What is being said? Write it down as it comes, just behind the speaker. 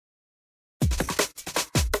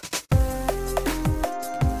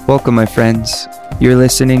Welcome, my friends. You're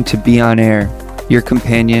listening to Be On Air, your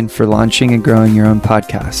companion for launching and growing your own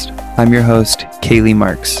podcast. I'm your host, Kaylee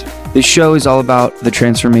Marks. This show is all about the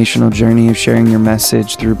transformational journey of sharing your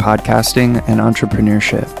message through podcasting and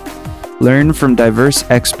entrepreneurship. Learn from diverse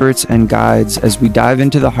experts and guides as we dive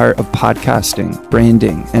into the heart of podcasting,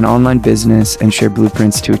 branding, and online business and share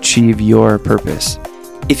blueprints to achieve your purpose.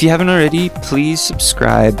 If you haven't already, please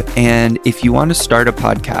subscribe. And if you want to start a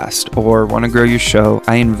podcast or want to grow your show,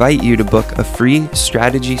 I invite you to book a free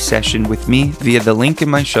strategy session with me via the link in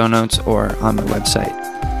my show notes or on my website.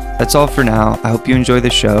 That's all for now. I hope you enjoy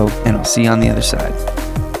the show, and I'll see you on the other side.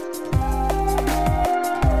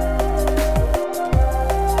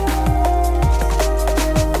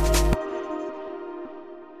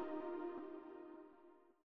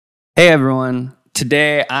 Hey everyone.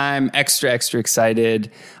 Today, I'm extra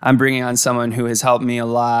excited. I'm bringing on someone who has helped me a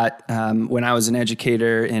lot. When I was an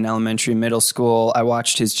educator in elementary and middle school, I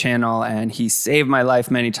watched his channel and he saved my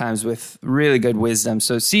life many times with really good wisdom.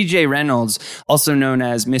 So CJ Reynolds, also known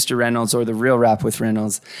as Mr. Reynolds or The Real Rap with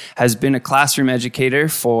Reynolds, has been a classroom educator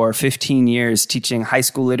for 15 years, teaching high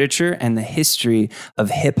school literature and the history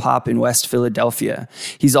of hip hop in West Philadelphia.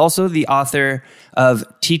 He's also the author of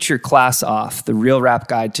Teach Your Class Off, The Real Rap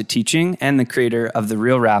Guide to Teaching, and the creator of the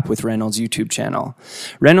Real Rap with Reynolds YouTube channel.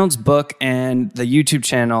 Reynolds' book and the YouTube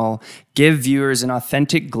channel give viewers an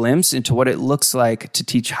authentic glimpse into what it looks like to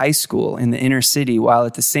teach high school in the inner city, while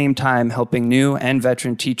at the same time helping new and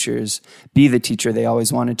veteran teachers be the teacher they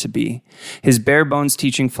always wanted to be. His bare bones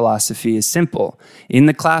teaching philosophy is simple. In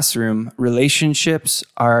the classroom, relationships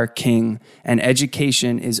are king, and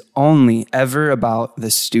education is only ever about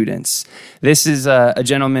the students. This is a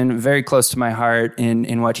gentleman very close to my heart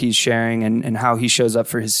in what he's sharing and how he shows up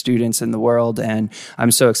for his students in the world, and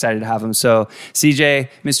I'm so excited to have him. So CJ,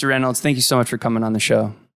 Mr. Reynolds, thank you so much for coming on the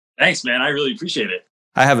show. Thanks, man. I really appreciate it.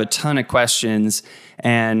 I have a ton of questions,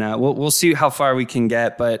 and we'll see how far we can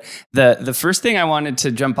get. But the first thing I wanted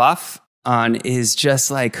to jump off on is just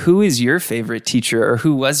like, who is your favorite teacher, or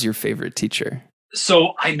who was your favorite teacher?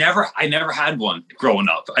 So I never had one growing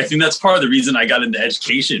up. I think that's part of the reason I got into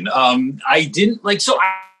education. I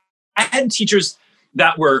had teachers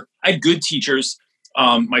I had good teachers.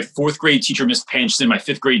 My fourth grade teacher, Miss Panchin, my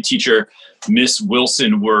fifth grade teacher, Miss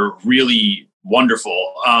Wilson, were really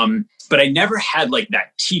wonderful. But I never had like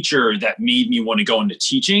that teacher that made me want to go into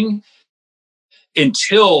teaching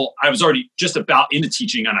until I was already just about into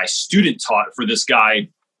teaching, and I student taught for this guy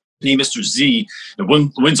named Mr. Z at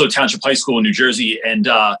Winslow Township High School in New Jersey. And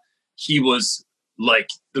he was like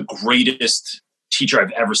the greatest teacher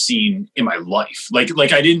I've ever seen in my life.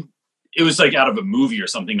 It was like out of a movie or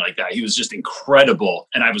something like that. He was just incredible.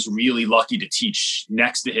 And I was really lucky to teach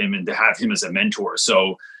next to him and to have him as a mentor.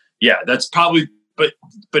 So yeah, that's probably, but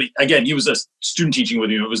again, he was a student teaching with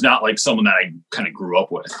me. It was not like someone that I kind of grew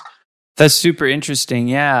up with. That's super interesting.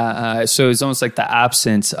 Yeah. So it's almost like the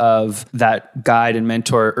absence of that guide and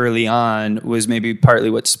mentor early on was maybe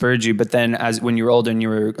partly what spurred you. But then when you were older and you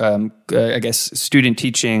were, I guess, student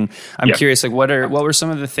teaching, I'm curious, like what were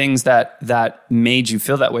some of the things that made you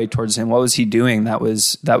feel that way towards him? What was he doing that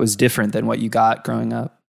was different than what you got growing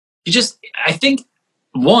up? I think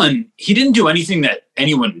he didn't do anything that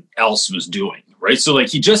anyone else was doing. Right. So like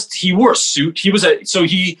he wore a suit.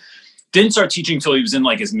 He didn't start teaching until he was in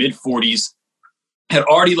like his mid 40s, had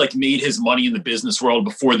already like made his money in the business world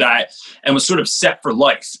before that, and was sort of set for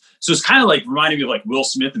life. So it's kind of like reminding me of like Will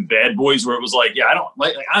Smith and Bad Boys, where it was like, yeah, I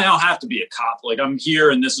don't have to be a cop. Like I'm here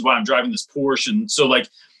and this is why I'm driving this Porsche. And so like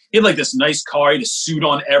he had like this nice car, he had a suit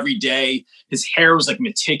on every day. His hair was like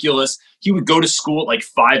meticulous. He would go to school at like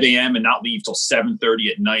 5 a.m. and not leave till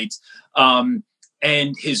 7:30 at night.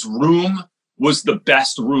 And his room was the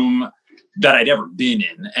best room that I'd ever been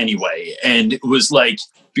in anyway. And it was like,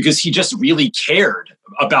 because he just really cared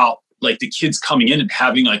about like the kids coming in and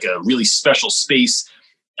having like a really special space.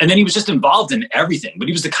 And then he was just involved in everything, but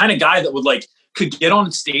he was the kind of guy that could get on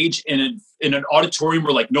stage in an auditorium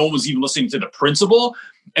where like no one was even listening to the principal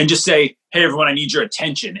and just say, hey everyone, I need your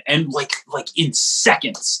attention. And like in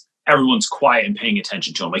seconds, everyone's quiet and paying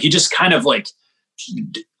attention to him. Like he just kind of like,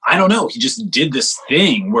 I don't know. He just did this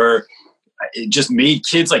thing where it just made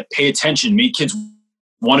kids like pay attention, made kids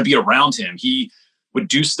want to be around him. He would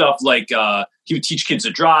do stuff like he would teach kids to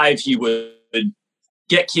drive. He would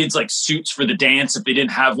get kids like suits for the dance if they didn't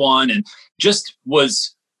have one, and just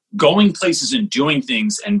was going places and doing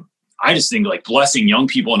things. And I just think like blessing young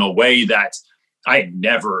people in a way that I had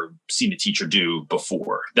never seen a teacher do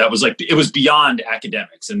before. That was like, it was beyond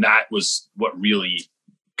academics. And that was what really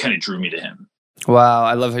kind of drew me to him. Wow,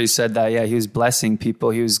 I love how you said that. Yeah, he was blessing people.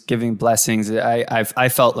 He was giving blessings. I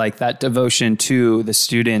felt like that devotion to the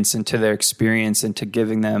students and to their experience and to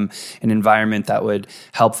giving them an environment that would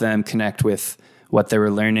help them connect with what they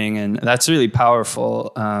were learning, and that's really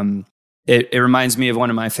powerful. It reminds me of one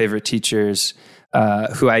of my favorite teachers,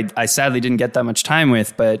 who I sadly didn't get that much time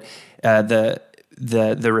with, but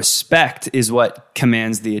the respect is what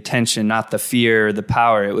commands the attention, not the fear or the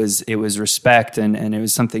power. It was respect, and it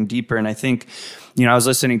was something deeper. And I think, I was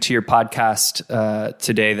listening to your podcast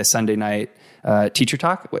today, the Sunday night teacher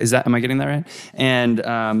talk. Am I getting that right?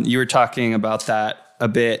 And you were talking about that a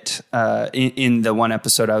bit in the one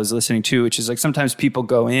episode I was listening to, which is like sometimes people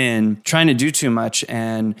go in trying to do too much.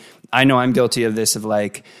 And I know I'm guilty of this, of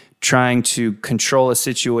like trying to control a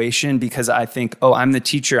situation because I think, oh, I'm the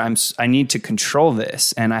teacher. I need to control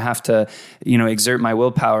this and I have to, exert my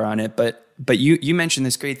willpower on it. But you mentioned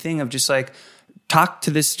this great thing of just like, talk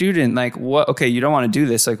to this student, like what, okay, you don't want to do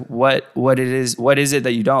this. Like what is it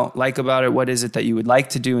that you don't like about it? What is it that you would like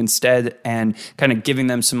to do instead? And kind of giving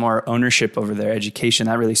them some more ownership over their education.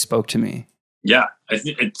 That really spoke to me. Yeah. I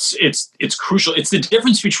think it's crucial. It's the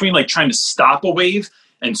difference between like trying to stop a wave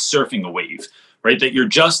and surfing a wave, right? That you're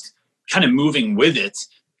just kind of moving with it.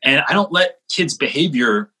 And I don't let kids'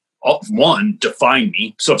 behavior, one, define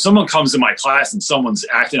me. So if someone comes in my class and someone's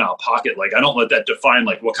acting out of pocket, like I don't let that define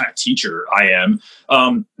like what kind of teacher I am.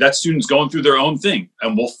 That student's going through their own thing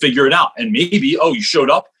and we'll figure it out. And maybe, oh, you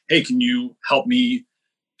showed up. Hey, can you help me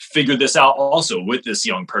figure this out also with this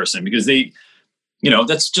young person? Because they,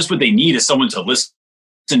 that's just what they need, is someone to listen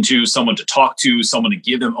to, someone to talk to, someone to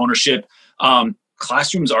give them ownership.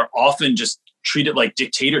 Classrooms are often just treated like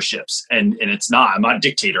dictatorships, and it's not. I'm not a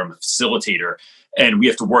dictator, I'm a facilitator. And we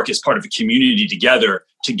have to work as part of a community together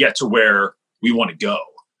to get to where we want to go.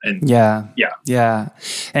 And yeah.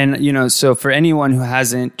 And, so for anyone who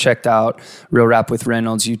hasn't checked out Real Rap with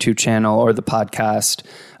Reynolds YouTube channel or the podcast,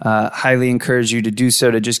 highly encourage you to do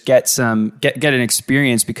so, to just get an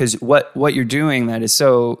experience, because what you're doing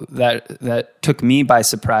that took me by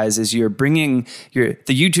surprise is you're bringing the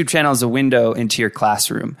YouTube channel is a window into your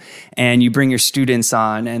classroom, and you bring your students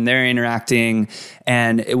on and they're interacting,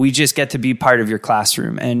 and we just get to be part of your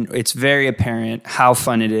classroom. And it's very apparent how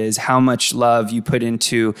fun it is, how much love you put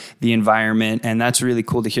into the environment. And that's really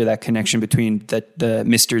cool to hear that connection between the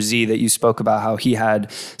Mr. Z that you spoke about, how he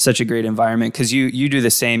had such a great environment, because you do the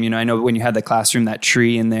same. I know when you had the classroom, that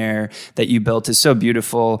tree in there that you built is so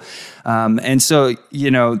beautiful. And so,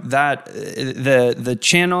 that the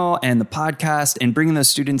channel and the podcast and bringing those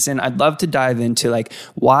students in, I'd love to dive into like,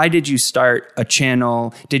 why did you start a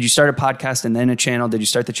channel? Did you start a podcast and then a channel? Did you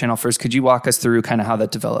start the channel first? Could you walk us through kind of how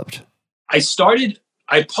that developed? I started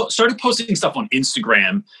posting stuff on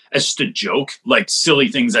Instagram as just a joke, like silly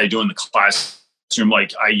things I do in the classroom.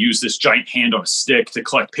 Like I use this giant hand on a stick to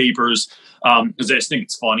collect papers, because I just think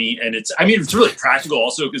it's funny. And it's really practical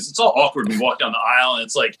also, because it's all awkward when we walk down the aisle and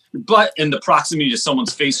it's like, but in the proximity to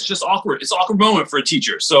someone's face, it's just awkward. It's an awkward moment for a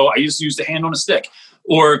teacher. So I used to use the hand on a stick,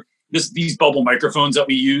 or these bubble microphones that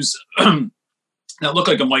we use that look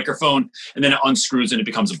like a microphone, and then it unscrews and it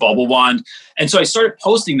becomes a bubble wand. And so I started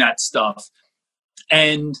posting that stuff.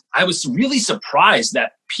 And I was really surprised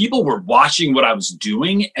that people were watching what I was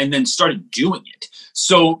doing and then started doing it.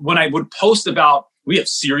 So when I would post about, we have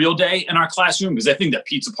cereal day in our classroom, because I think that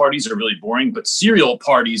pizza parties are really boring, but cereal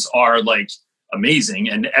parties are like amazing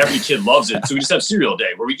and every kid loves it. So we just have cereal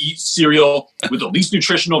day where we eat cereal with the least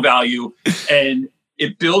nutritional value, and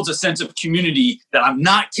it builds a sense of community that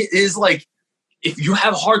is like, if you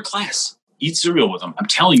have a hard class, eat cereal with them. I'm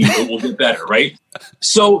telling you, it will get better, right?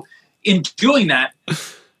 So in doing that,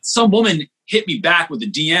 some woman hit me back with a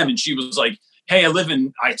DM, and she was like, hey,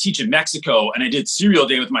 I teach in Mexico, and I did cereal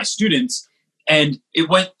day with my students, and it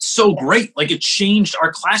went so great. Like it changed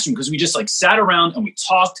our classroom, because we just like sat around and we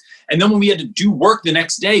talked. And then when we had to do work the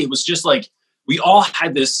next day, it was just like, we all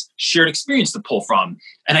had this shared experience to pull from.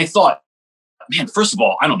 And I thought, man, first of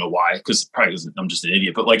all, I don't know why, because probably I'm just an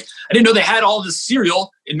idiot, but like, I didn't know they had all this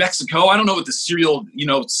cereal in Mexico. I don't know what the cereal,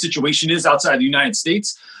 situation is outside the United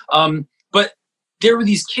States. But there were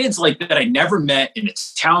these kids like that I never met in a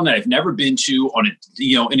town that I've never been to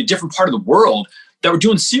in a different part of the world that were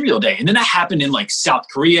doing cereal day. And then that happened in like South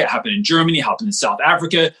Korea, it happened in Germany, it happened in South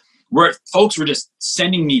Africa, where folks were just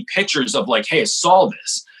sending me pictures of like, hey, I saw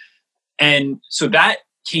this. And so that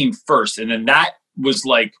came first. And then that was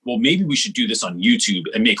like, well, maybe we should do this on YouTube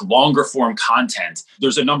and make longer form content.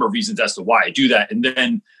 There's a number of reasons as to why I do that. And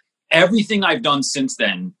then everything I've done since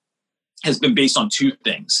then has been based on two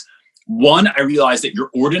things. One, I realized that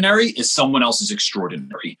your ordinary is someone else's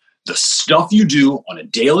extraordinary. the stuff you do on a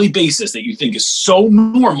daily basis that you think is so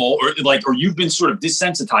normal, or you've been sort of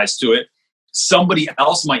desensitized to it, somebody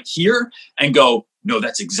else might hear and go, no,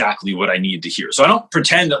 that's exactly what I need to hear. So I don't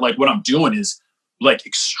pretend that like what I'm doing is like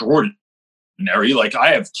extraordinary. Like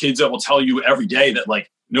I have kids that will tell you every day that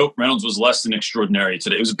like, nope, Reynolds was less than extraordinary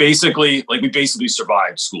today. It was basically like we basically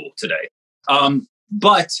survived school today.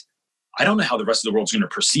 But I don't know how the rest of the world's going to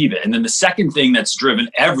perceive it. And then the second thing that's driven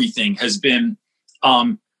everything has been,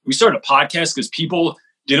 we started a podcast because people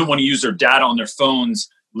didn't want to use their data on their phones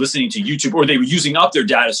listening to YouTube, or they were using up their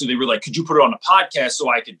data. So they were like, could you put it on a podcast so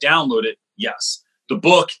I could download it? Yes. The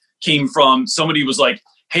book came from somebody was like,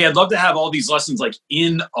 hey, I'd love to have all these lessons like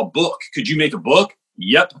in a book. Could you make a book?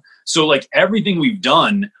 Yep. So like everything we've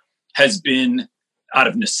done has been out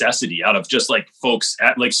of necessity, out of just like folks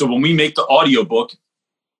at like, so when we make the audiobook,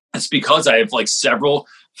 it's because I have like several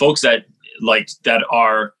folks that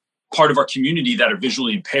are part of our community that are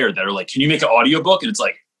visually impaired that are like, can you make an audiobook? And it's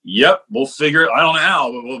like, yep, we'll figure it. I don't know how,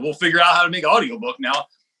 but we'll figure out how to make an audiobook now.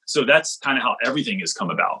 So that's kind of how everything has come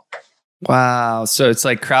about. Wow. So it's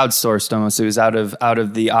like crowdsourced almost. It was out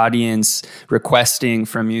of the audience requesting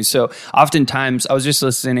from you. So oftentimes I was just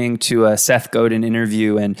listening to a Seth Godin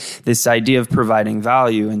interview and this idea of providing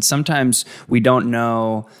value. And sometimes we don't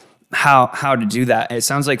know how to do that. It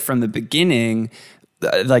sounds like from the beginning,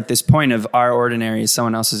 like this point of our ordinary is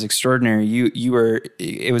someone else's extraordinary.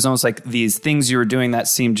 It was almost like these things you were doing that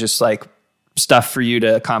seemed just like stuff for you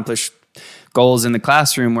to accomplish goals in the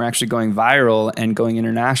classroom were actually going viral and going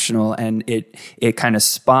international. And it kind of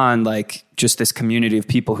spawned like just this community of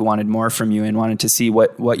people who wanted more from you and wanted to see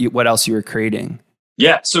what else you were creating.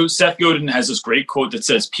 Yeah. So Seth Godin has this great quote that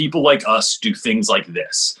says, people like us do things like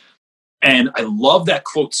this. And I love that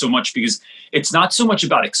quote so much because it's not so much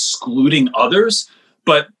about excluding others,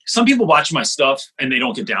 but some people watch my stuff and they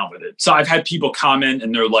don't get down with it. So I've had people comment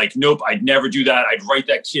and they're like, nope, I'd never do that. I'd write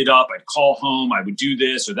that kid up. I'd call home. I would do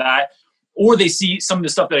this or that. Or they see some of the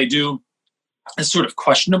stuff that I do as sort of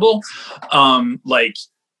questionable. Like,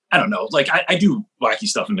 I don't know, like I do wacky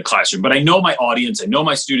stuff in the classroom, but I know my audience, I know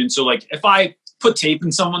my students. So like if I put tape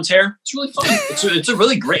in someone's hair, it's really fun. It's a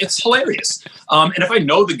really great, it's hilarious. And if I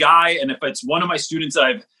know the guy and if it's one of my students that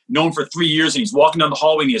I've known for 3 years and he's walking down the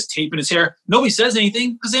hallway and he has tape in his hair, nobody says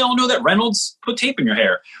anything because they all know that Reynolds put tape in your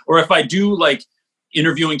hair. Or if I do like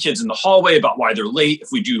interviewing kids in the hallway about why they're late, if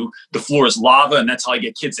we do the floor is lava and that's how I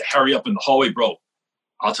get kids to hurry up in the hallway, bro,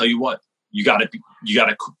 I'll tell you what, you gotta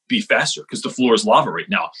be faster because the floor is lava right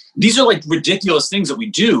now. These are like ridiculous things that we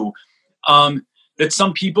do that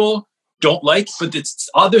some people don't like, but it's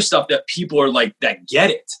other stuff that people are like, that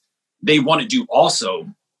get it, they want to do also.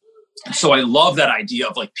 So I love that idea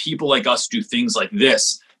of like people like us do things like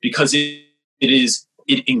this because it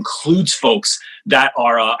includes folks that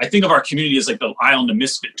are, I think of our community as like the island of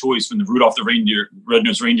misfit toys from the Rudolph the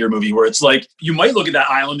Red-Nosed Reindeer movie, where it's like, you might look at that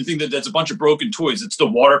island and think that that's a bunch of broken toys. It's the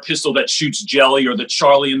water pistol that shoots jelly or the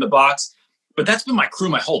Charlie in the box. But that's been my crew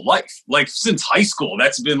my whole life. Like since high school,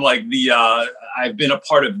 that's been like I've been a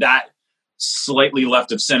part of that slightly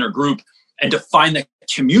left of center group. And to find that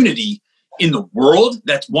community in the world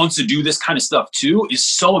that wants to do this kind of stuff too is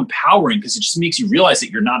so empowering because it just makes you realize that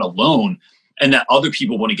you're not alone and that other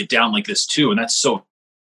people want to get down like this too. And that's so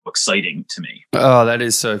exciting to me. Oh, that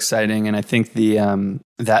is so exciting. And I think the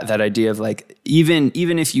that idea of like even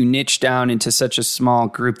if you niche down into such a small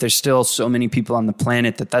group, there's still so many people on the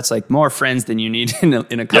planet that's like more friends than you need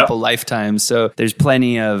in a couple lifetimes. So there's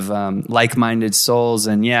plenty of like-minded souls,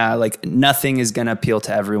 and like nothing is going to appeal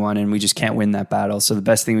to everyone, and we just can't win that battle. So the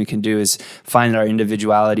best thing we can do is find our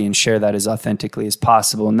individuality and share that as authentically as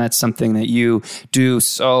possible. And that's something that you do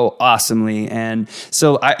so awesomely. And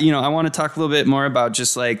so I want to talk a little bit more about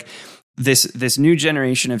just like this new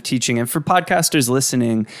generation of teaching. And for podcasters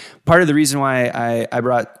listening, part of the reason why I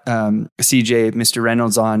brought CJ, Mr.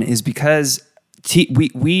 Reynolds on is because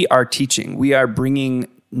we are teaching. We are bringing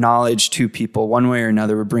knowledge to people one way or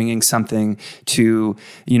another. We're bringing something to,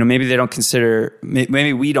 maybe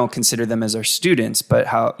we don't consider them as our students, but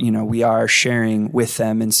how, we are sharing with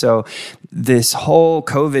them. And so this whole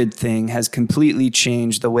COVID thing has completely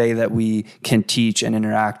changed the way that we can teach and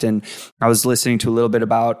interact. And I was listening to a little bit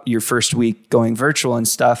about your first week going virtual and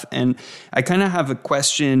stuff. And I kind of have a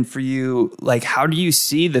question for you. Like, how do you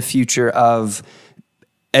see the future of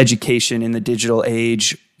education in the digital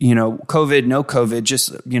age? COVID, no COVID, just,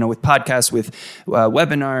 with podcasts, with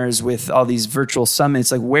webinars, with all these virtual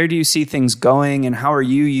summits, like where do you see things going and how are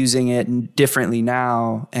you using it differently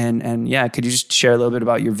now? And could you just share a little bit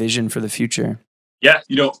about your vision for the future? Yeah.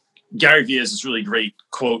 Gary Vee has this really great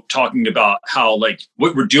quote talking about how like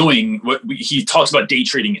what we're doing, he talks about day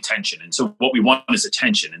trading attention. And so what we want is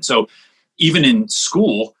attention. And so even in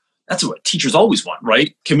school, that's what teachers always want,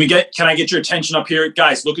 right? Can I get your attention up here?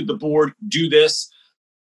 Guys, look at the board, do this.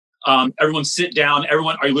 Everyone sit down.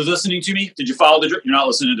 Everyone, are you listening to me? Did you follow you're not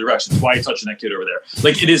listening to directions. Why are you touching that kid over there?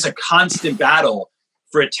 Like, it is a constant battle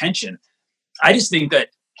for attention. I just think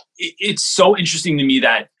that it's so interesting to me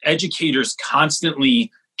that educators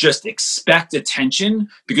constantly just expect attention,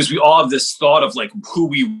 because we all have this thought of like who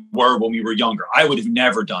we were when we were younger. I would have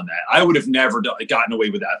never done that. I would have never gotten away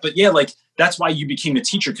with that. But yeah, like that's why you became a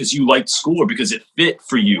teacher, because you liked school or because it fit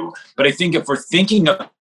for you. But I think if we're thinking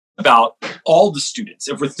about all the students,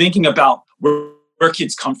 if we're thinking about where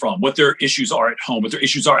kids come from, what their issues are at home, what their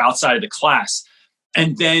issues are outside of the class,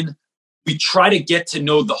 and then we try to get to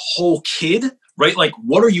know the whole kid, right? Like,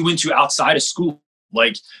 what are you into outside of school?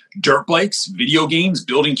 Like dirt bikes, video games,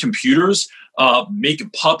 building computers, making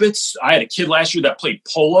puppets. I had a kid last year that played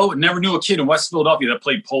polo, and never knew a kid in West Philadelphia that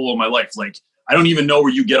played polo in my life. Like, I don't even know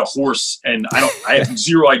where you get a horse, and I have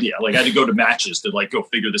zero idea. Like, I had to go to matches to like go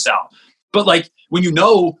figure this out. But like, when you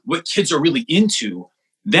know what kids are really into,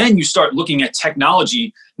 then you start looking at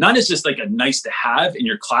technology, not as just like a nice to have in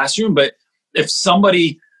your classroom, but if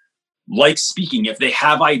somebody likes speaking, if they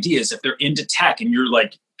have ideas, if they're into tech, and you're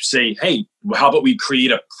like, say, hey, how about we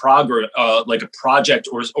create a like a project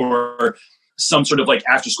or some sort of like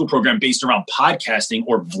after school program based around podcasting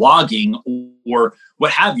or vlogging or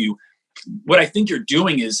what have you. What I think you're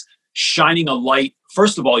doing is shining a light.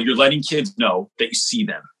 First of all, you're letting kids know that you see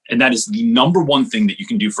them. And that is the number one thing that you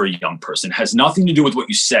can do for a young person. It has nothing to do with what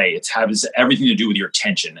you say. It has everything to do with your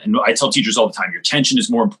attention. And I tell teachers all the time, your attention is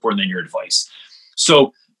more important than your advice.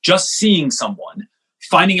 So just seeing someone,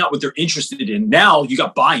 finding out what they're interested in, now you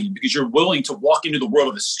got buy-in because you're willing to walk into the world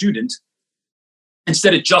of a student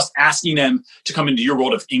instead of just asking them to come into your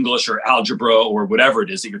world of English or algebra or whatever it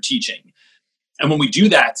is that you're teaching. And when we do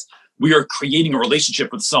that, we are creating a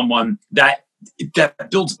relationship with someone that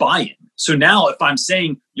builds buy-in. So now if I'm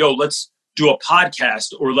saying, yo, let's do a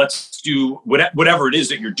podcast or let's do whatever it is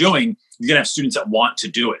that you're doing, you're going to have students that want to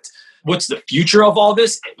do it. What's the future of all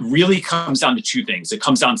this? It really comes down to two things. It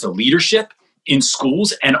comes down to leadership in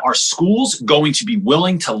schools, and are schools going to be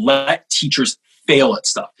willing to let teachers fail at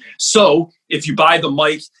stuff? So if you buy the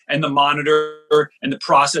mic and the monitor and the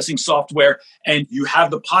processing software and you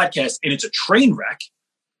have the podcast and it's a train wreck,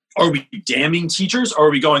 are we damning teachers, or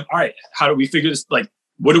are we going, all right, how do we figure this? Like,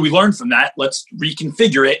 what do we learn from that? Let's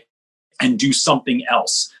reconfigure it and do something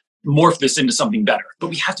else, morph this into something better.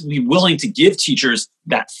 But we have to be willing to give teachers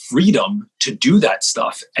that freedom to do that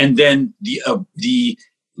stuff. And then the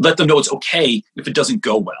let them know it's okay if it doesn't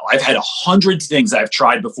go well. I've had 100 things I've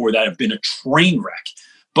tried before that have been a train wreck,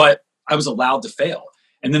 but I was allowed to fail.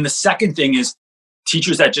 And then the second thing is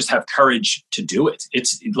teachers that just have courage to do it.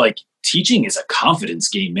 It's like teaching is a confidence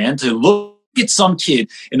game, man. To look at some kid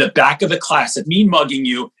in the back of the class that mean mugging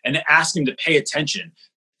you and ask him to pay attention,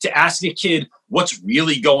 to ask a kid what's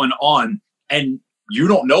really going on, and you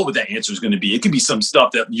don't know what that answer is going to be. It could be some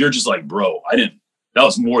stuff that you're just like, bro, that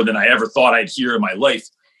was more than I ever thought I'd hear in my life.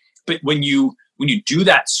 But when you do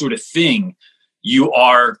that sort of thing, you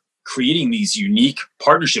are creating these unique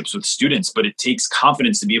partnerships with students, but it takes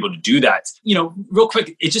confidence to be able to do that. You know, real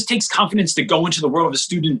quick, it just takes confidence to go into the world of a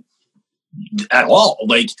student at all.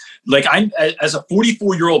 Like I'm, as a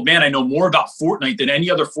 44-year-old man, I know more about Fortnite than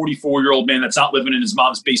any other 44-year-old man that's not living in his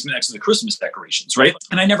mom's basement next to the Christmas decorations, right?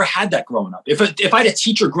 And I never had that growing up. If I had a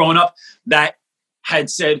teacher growing up that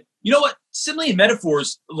had said, you know what, simile and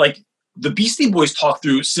metaphors, like the Beastie Boys talk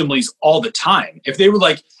through similes all the time. If they were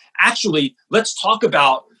like, actually, let's talk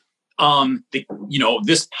about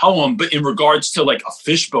this poem, but in regards to like a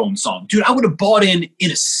Fishbone song, dude, I would have bought in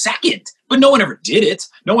a second. But no one ever did it.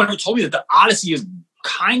 No one ever told me that the Odyssey is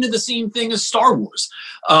kind of the same thing as Star Wars.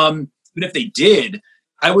 But if they did,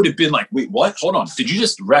 I would have been like, wait, what? Hold on. Did you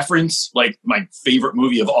just reference like my favorite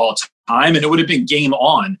movie of all time? And it would have been game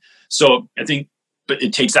on. So I think, but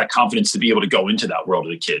it takes that confidence to be able to go into that world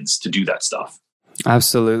of the kids to do that stuff.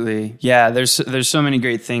 Absolutely. Yeah, there's so many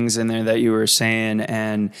great things in there that you were saying,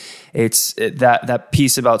 and it's that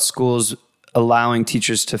piece about schools allowing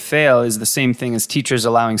teachers to fail is the same thing as teachers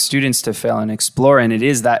allowing students to fail and explore. And it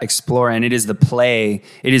is that explore, and it is the play.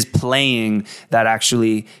 It is playing that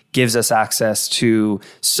actually gives us access to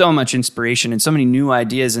so much inspiration and so many new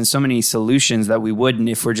ideas and so many solutions that we wouldn't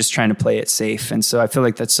if we're just trying to play it safe. And so I feel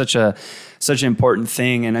like that's such an important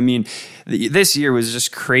thing. And I mean, this year was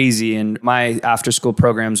just crazy, and my after school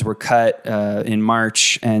programs were cut in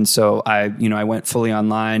March. And so I went fully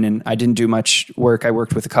online, and I didn't do much work. I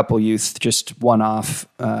worked with a couple youth, just one off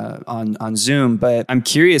on Zoom. But I'm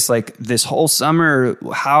curious, like this whole summer,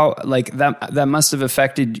 how like that must have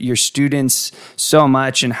affected your students so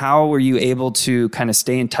much. And how were you able to kind of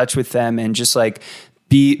stay in touch with them and just like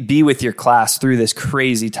be with your class through this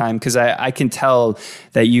crazy time? Because I can tell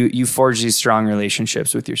that you forge these strong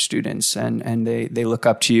relationships with your students, and they look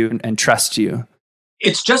up to you and trust you.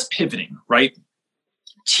 It's just pivoting, right?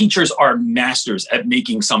 Teachers are masters at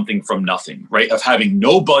making something from nothing, right? Of having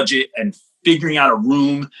no budget and figuring out a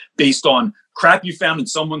room based on crap you found in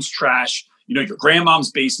someone's trash, your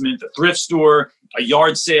grandmom's basement, the thrift store, a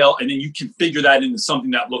yard sale, and then you can figure that into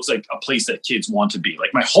something that looks like a place that kids want to be.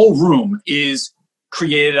 Like my whole room is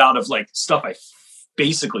created out of like stuff I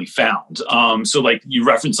basically found. So like you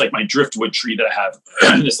referenced like my driftwood tree that I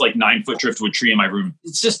have, this like 9-foot driftwood tree in my room.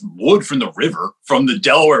 It's just wood from the river, from the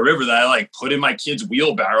Delaware River, that I like put in my kid's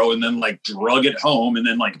wheelbarrow and then like drug it home and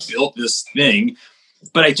then like built this thing.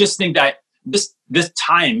 But I just think that this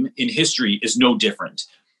time in history is no different.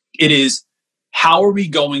 It is, how are we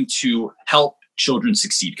going to help children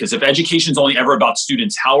succeed? Because if education is only ever about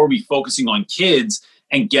students, how are we focusing on kids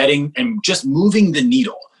and getting and just moving the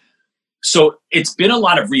needle? So it's been a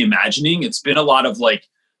lot of reimagining. It's been a lot of like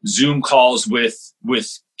Zoom calls with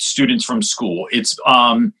students from school. It's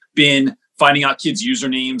been finding out kids'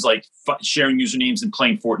 usernames, like sharing usernames and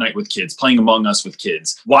playing Fortnite with kids, playing Among Us with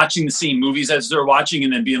kids, watching the same movies as they're watching,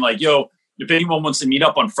 and then being like, yo, if anyone wants to meet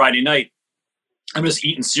up on Friday night, I'm just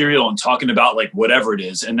eating cereal and talking about like whatever it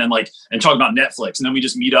is. And then and talking about Netflix. And then we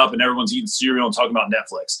just meet up and everyone's eating cereal and talking about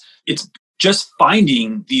Netflix. It's just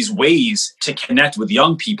finding these ways to connect with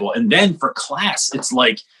young people. And then for class, it's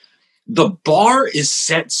like the bar is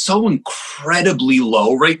set so incredibly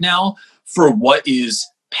low right now for what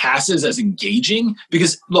passes as engaging.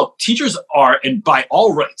 Because look, teachers are, and by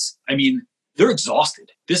all rights, I mean, they're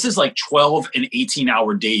exhausted. This is like 12 and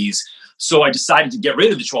 18-hour days. So I decided to get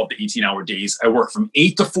rid of the 12 to 18-hour days. I work from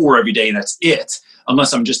 8 to 4 every day, and that's it,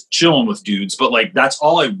 unless I'm just chilling with dudes. But like, that's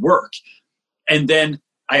all I work. And then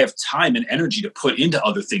I have time and energy to put into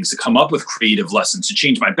other things, to come up with creative lessons, to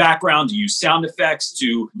change my background, to use sound effects,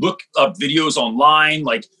 to look up videos online,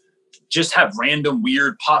 like just have random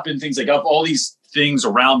weird pop-in things. Like I have all these things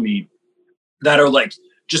around me that are like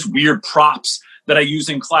just weird props that I use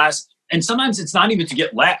in class. And sometimes it's not even to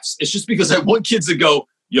get laughs. It's just because I want kids to go,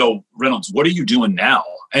 yo, Reynolds, what are you doing now?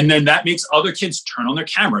 And then that makes other kids turn on their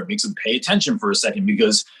camera. It makes them pay attention for a second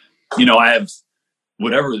because, I have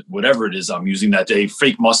whatever it is I'm using that day,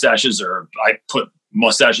 fake mustaches, or I put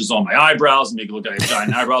mustaches on my eyebrows and make it look like I have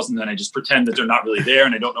giant eyebrows. And then I just pretend that they're not really there.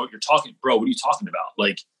 And I don't know what you're talking. Bro, what are you talking about?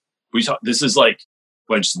 Like, this is like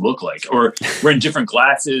what I just look like. Or we're in different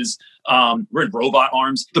glasses. We're in robot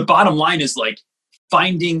arms. The bottom line is like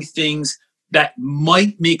finding things that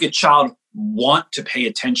might make a child want to pay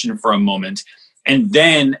attention for a moment. And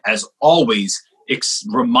then, as always,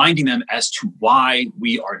 reminding them as to why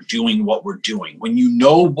we are doing what we're doing. When you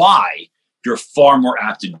know why, you're far more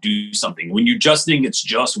apt to do something. When you just think it's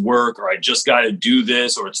just work, or I just got to do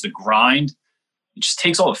this, or it's the grind, it just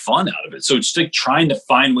takes all the fun out of it. So it's like trying to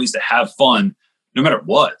find ways to have fun no matter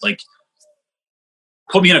what. Like,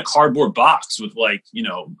 put me in a cardboard box with like,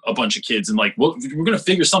 a bunch of kids and like, well, we're going to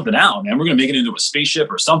figure something out, man. We're going to make it into a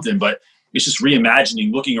spaceship or something. But it's just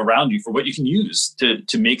reimagining, looking around you for what you can use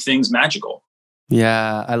to make things magical.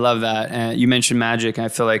 Yeah, I love that. And you mentioned magic. And I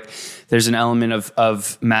feel like there's an element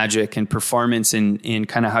of magic and performance in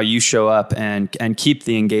kind of how you show up and keep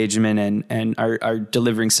the engagement and are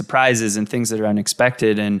delivering surprises and things that are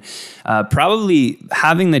unexpected. And probably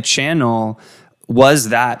having the channel was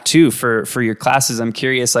that too for your classes. I'm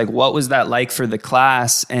curious, like, what was that like for the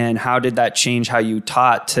class, and how did that change how you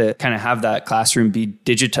taught to kind of have that classroom be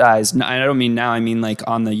digitized? I don't mean now, I mean like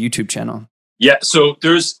on the YouTube channel. Yeah, so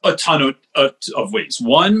there's a ton of ways.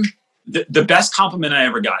 One, the best compliment I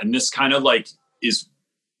ever got, and this kind of like is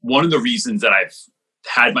one of the reasons that I've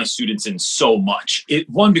had my students in so much.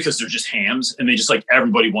 One, because they're just hams, and they just like,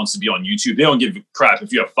 everybody wants to be on YouTube. They don't give a crap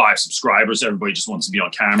if you have 5 subscribers. Everybody just wants to be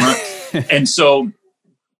on camera. And so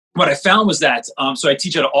what I found was that, so I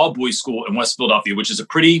teach at an all-boys school in West Philadelphia, which is a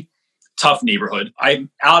pretty tough neighborhood.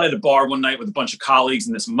 I'm out at a bar one night with a bunch of colleagues,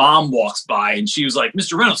 and this mom walks by and she was like,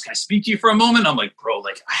 "Mr. Reynolds, can I speak to you for a moment?" I'm like, "Bro,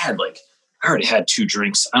 like I already had 2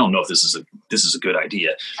 drinks. I don't know if this is a good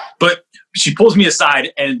idea." But she pulls me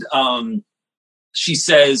aside and She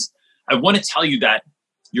says, I want to tell you that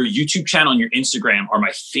your YouTube channel and your Instagram are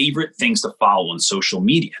my favorite things to follow on social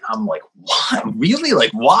media. And I'm like, what? Really?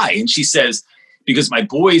 Like, why? And she says, because my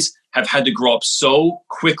boys have had to grow up so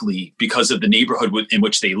quickly because of the neighborhood in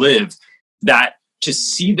which they live, that to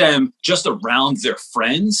see them just around their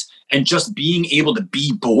friends and just being able to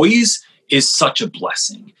be boys is such a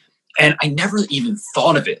blessing. And I never even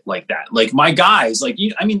thought of it like that. Like my guys, like,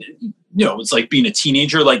 it's like being a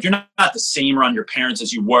teenager. Like you're not the same around your parents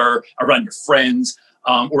as you were around your friends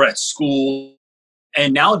or at school.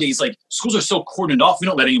 And nowadays, like schools are so cordoned off. We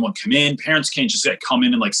don't let anyone come in. Parents can't just like come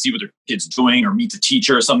in and like see what their kid's doing or meet the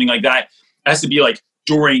teacher or something like that. It has to be like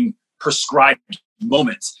during prescribed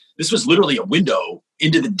moments. This was literally a window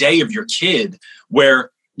into the day of your kid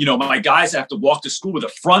where, my guys have to walk to school with a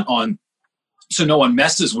front on so no one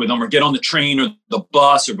messes with them or get on the train or the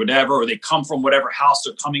bus or whatever, or they come from whatever house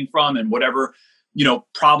they're coming from and whatever,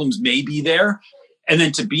 problems may be there. And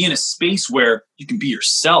then to be in a space where you can be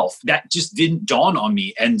yourself, that just didn't dawn on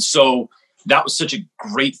me. And so that was such a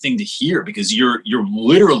great thing to hear, because you're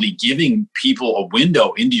literally giving people a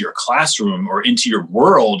window into your classroom or into your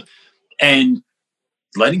world and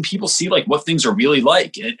letting people see like what things are really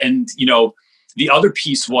like. And the other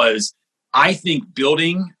piece was, I think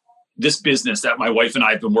building this business that my wife and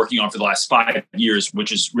I have been working on for the last 5 years,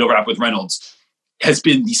 which is Real Rap with Reynolds, has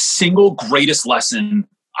been the single greatest lesson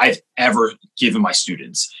I've ever given my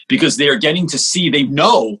students, because they are getting to see, they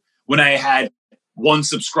know when I had 1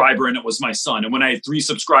 subscriber and it was my son, and when I had 3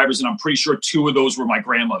 subscribers and I'm pretty sure 2 of those were my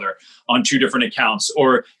grandmother on 2 different accounts,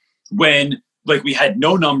 or when like we had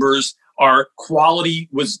no numbers, our quality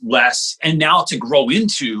was less. And now to grow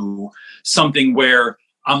into something where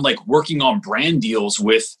I'm like working on brand deals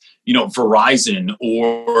with, Verizon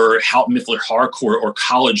or Houghton Mifflin Harcourt or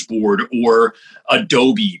College Board or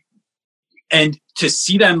Adobe. And to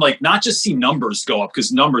see them like not just see numbers go up,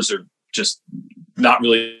 because numbers are just not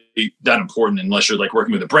really that important unless you're like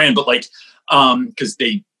working with a brand, but like, because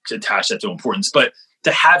they attach that to importance, but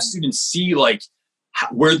to have students see like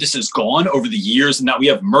where this has gone over the years, and that we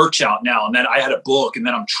have merch out now, and then I had a book, and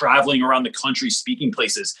then I'm traveling around the country speaking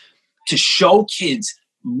places, to show kids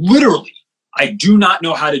literally, I do not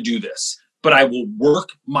know how to do this, but I will work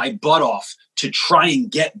my butt off to try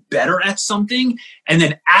and get better at something, and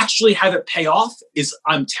then actually have it pay off. Is,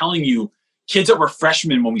 I'm telling you, kids that were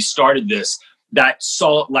freshmen when we started this, that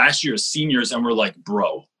saw it last year as seniors and were like,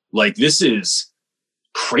 bro, like this is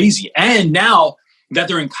crazy. And now that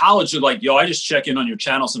they're in college, they're like, yo, I just check in on your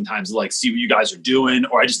channel sometimes to like see what you guys are doing,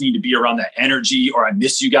 or I just need to be around that energy, or I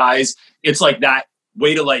miss you guys. It's like that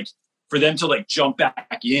way to like, for them to like jump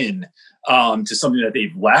back in to something that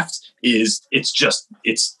they've left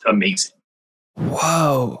it's amazing.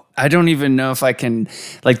 Whoa. I don't even know if I can,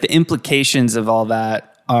 like the implications of all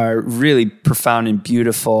that are really profound and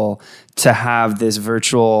beautiful, to have this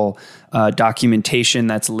virtual documentation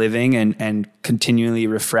that's living and continually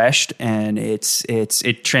refreshed. And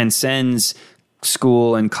it transcends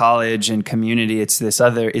school and college and community. It's this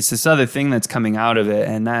other thing that's coming out of it.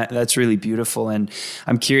 And that's really beautiful. And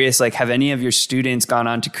I'm curious, like, have any of your students gone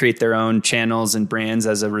on to create their own channels and brands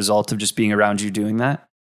as a result of just being around you doing that?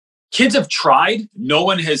 Kids have tried. No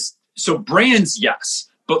one has. So brands, yes,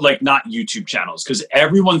 but like not YouTube channels, because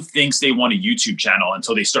everyone thinks they want a YouTube channel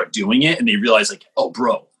until they start doing it and they realize like, oh,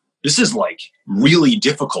 bro, this is like really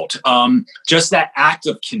difficult. Just that act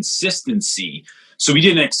of consistency. So we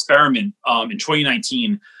did an experiment in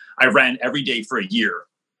 2019. I ran every day for a year,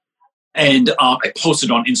 and I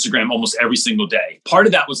posted on Instagram almost every single day. Part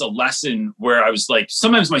of that was a lesson where I was like,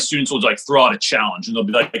 sometimes my students will like throw out a challenge and they'll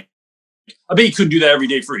be like, I bet you couldn't do that every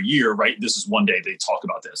day for a year, right? This is one day they talk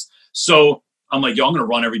about this. So I'm like, yo, I'm going to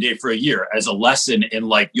run every day for a year as a lesson in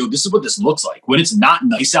like, yo, this is what this looks like. When it's not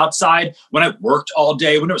nice outside, when I worked all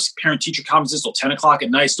day, when there was parent-teacher conferences till 10 o'clock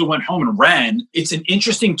at night, still went home and ran. It's an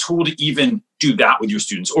interesting tool to even do that with your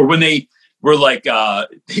students. Or when they were like,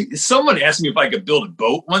 someone asked me if I could build a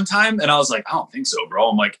boat one time. And I was like, I don't think so, bro.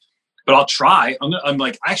 I'm like, but I'll try. I'm going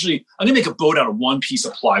to make a boat out of one piece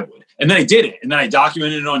of plywood. And then I did it. And then I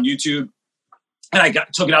documented it on YouTube. And I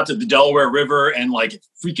took it out to the Delaware River and like it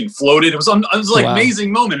freaking floated. It was like wow.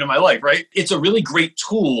 Amazing moment in my life, right? It's a really great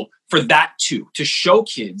tool for that too, to show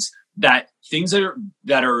kids that things that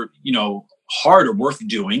are, hard or worth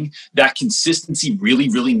doing, that consistency really,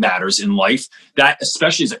 really matters in life. That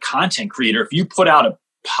especially as a content creator, if you put out a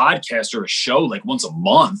podcast or a show like once a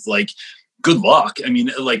month, like good luck. I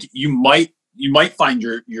mean, like you might find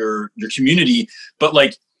your community, but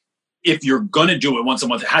like, if you're going to do it once a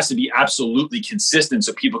month, it has to be absolutely consistent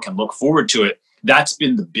so people can look forward to it. That's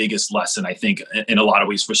been the biggest lesson, I think, in a lot of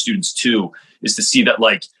ways for students too, is to see that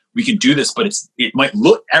like we can do this, but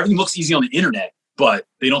everything looks easy on the internet, but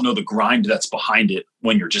they don't know the grind that's behind it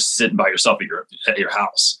when you're just sitting by yourself at your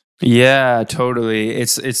house. Yeah, totally.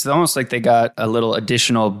 It's almost like they got a little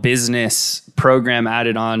additional business program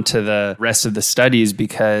added on to the rest of the studies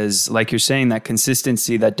because, like you're saying, that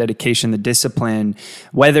consistency, that dedication, the discipline,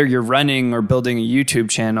 whether you're running or building a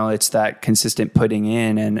YouTube channel, it's that consistent putting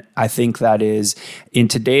in. And I think that is in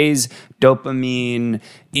today's dopamine,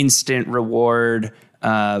 instant reward,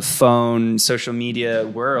 phone, social media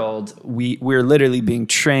world, we're literally being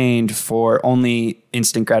trained for only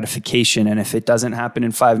instant gratification. And if it doesn't happen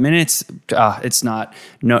in 5 minutes, it's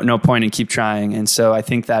no point in keep trying. And so I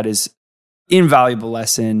think that is invaluable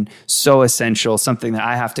lesson, so essential, something that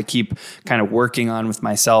I have to keep kind of working on with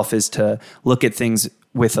myself is to look at things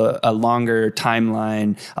with a longer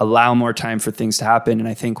timeline, allow more time for things to happen. And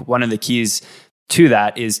I think one of the keys to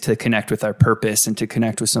that is to connect with our purpose and to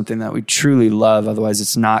connect with something that we truly love. Otherwise,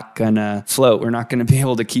 it's not going to float. We're not going to be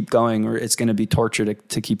able to keep going, or it's going to be torture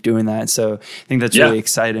to keep doing that. So I think that's really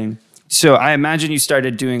exciting. So I imagine you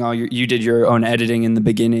started doing you did your own editing in the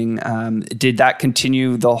beginning. Did that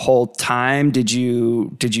continue the whole time? Did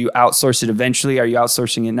you outsource it eventually? Are you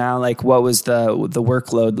outsourcing it now? Like, what was the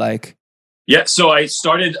workload like? Yeah. So I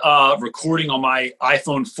started recording on my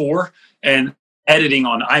iPhone 4 and editing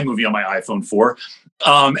on iMovie on my iPhone 4.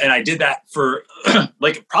 And I did that for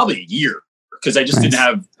like probably a year because I just didn't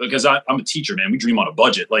have, because I'm a teacher, man. We dream on a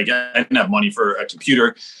budget. Like I didn't have money for a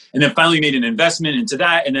computer, and then finally made an investment into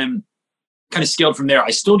that. And then kind of scaled from there. I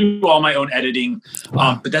still do all my own editing,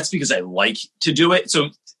 but that's because I like to do it. So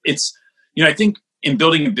it's, I think in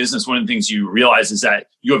building a business, one of the things you realize is that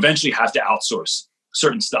you eventually have to outsource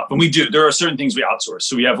certain stuff. And we do. There are certain things we outsource.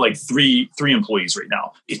 So we have like three employees right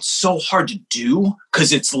now. It's so hard to do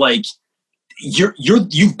because it's like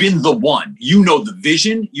you've been the one. You know the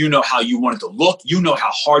vision. You know how you want it to look. You know how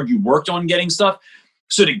hard you worked on getting stuff.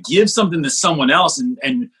 So to give something to someone else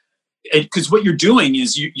and because what you're doing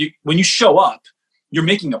is you when you show up, you're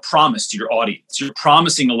making a promise to your audience. You're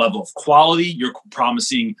promising a level of quality. You're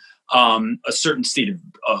promising a certain state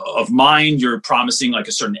of mind. You're promising like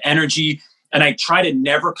a certain energy. And I try to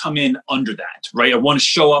never come in under that, right? I want to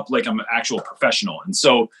show up like I'm an actual professional. And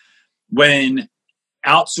so when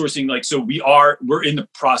outsourcing, like, so we're in the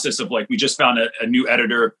process of like, we just found a new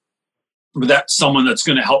editor, but that's someone that's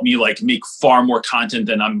going to help me like make far more content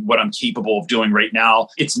than what I'm capable of doing right now.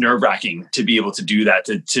 It's nerve-wracking to be able to do that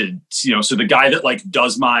so the guy that like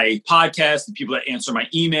does my podcast, the people that answer my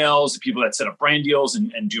emails, the people that set up brand deals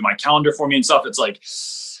and do my calendar for me and stuff, it's like,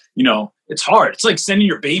 it's hard. It's like sending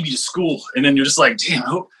your baby to school and then you're just like, damn,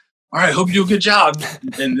 all right, hope you do a good job.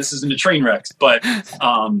 And this isn't a train wreck. But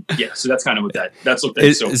so that's kind of what that's what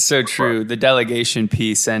it's so true. The delegation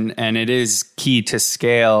piece and it is key to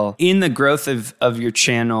scale. In the growth of your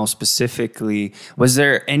channel specifically, was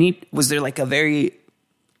there like a very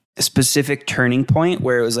specific turning point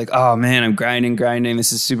where it was like, oh man, I'm grinding.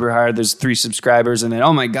 This is super hard. There's 3 subscribers. And then,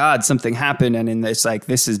 oh my God, something happened. And it's like,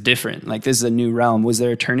 this is different. Like this is a new realm. Was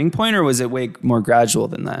there a turning point or was it way more gradual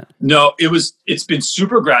than that? No, it's been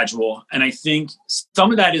super gradual. And I think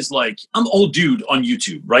some of that is like, I'm an old dude on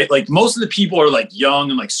YouTube, right? Like most of the people are like young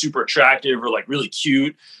and like super attractive or like really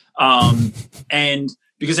cute. And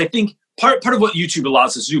because I think part of what YouTube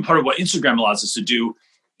allows us to do, part of what Instagram allows us to do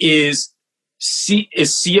is see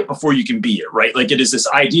it before you can be it, right? Like it is this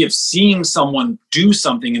idea of seeing someone do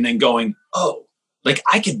something and then going, oh, like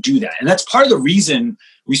I could do that. And that's part of the reason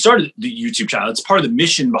we started the YouTube channel. It's part of the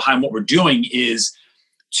mission behind what we're doing is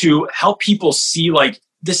to help people see like,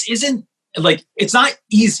 this isn't like, it's not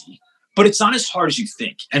easy, but it's not as hard as you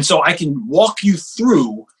think. And so I can walk you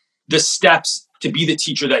through the steps to be the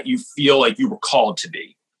teacher that you feel like you were called to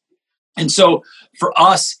be. And so for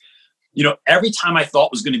us, every time I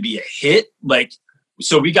thought was going to be a hit, like,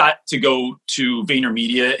 so we got to go to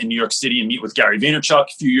VaynerMedia in New York City and meet with Gary Vaynerchuk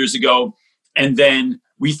a few years ago. And then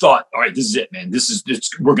we thought, all right, this is it, man.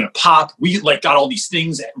 We're going to pop. We like got all these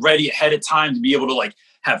things ready ahead of time to be able to like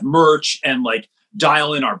have merch and like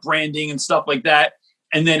dial in our branding and stuff like that.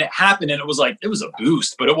 And then it happened and it was a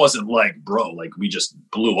boost, but it wasn't like, bro, like we just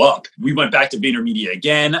blew up. We went back to VaynerMedia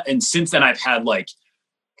again. And since then I've had like,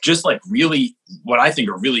 just like really what I think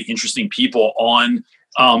are really interesting people on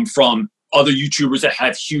from other YouTubers that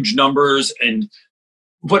have huge numbers. And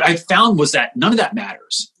what I found was that none of that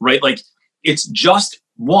matters, right? Like it's just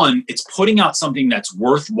it's putting out something that's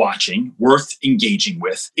worth watching, worth engaging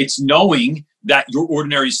with. It's knowing that your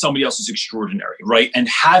ordinary is somebody else's extraordinary, right? And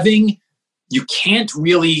you can't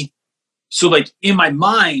really, so like in my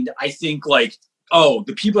mind, I think like, oh,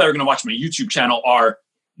 the people that are going to watch my YouTube channel are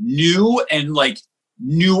new and like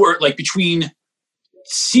newer, like between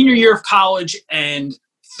senior year of college and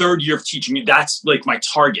third year of teaching. That's like my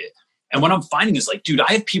target. And what I'm finding is like, dude,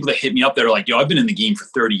 I have people that hit me up that are like, yo, I've been in the game for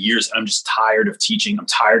 30 years and I'm just tired of teaching. I'm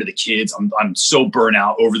tired of the kids. I'm so burnt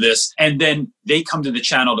out over this. And then they come to the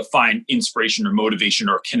channel to find inspiration or motivation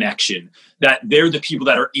or connection, that they're the people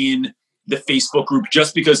that are in the Facebook group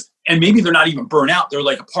just because, and maybe they're not even burnt out. They're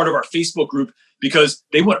like a part of our Facebook group because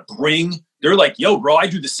they want to bring, they're like, yo, bro, I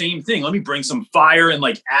do the same thing. Let me bring some fire and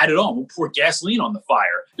like add it on. We'll pour gasoline on the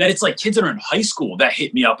fire. That it's like kids that are in high school that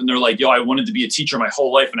hit me up and they're like, yo, I wanted to be a teacher my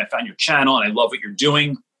whole life and I found your channel and I love what you're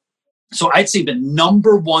doing. So I'd say the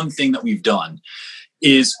number one thing that we've done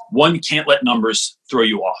is, one, you can't let numbers throw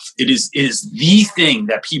you off. It is the thing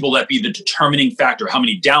that people let be the determining factor. How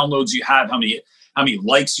many downloads you have, how many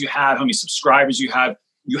likes you have, how many subscribers you have.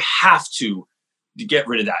 You have to get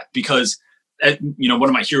rid of that because one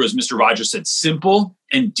of my heroes, Mr. Rogers, said, simple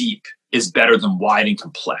and deep is better than wide and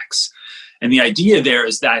complex. And the idea there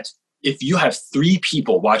is that if you have 3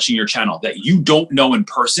 people watching your channel that you don't know in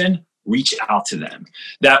person, reach out to them.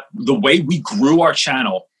 That the way we grew our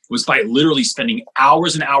channel was by literally spending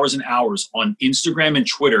hours and hours and hours on Instagram and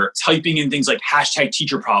Twitter, typing in things like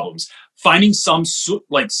 #teacherproblems, finding some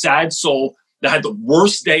like sad soul that had the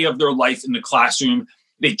worst day of their life in the classroom.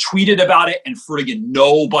 They tweeted about it and friggin'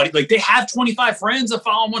 nobody, like they have 25 friends that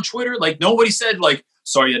follow them on Twitter. Like nobody said like,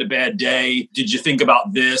 sorry, you had a bad day. Did you think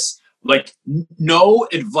about this? Like no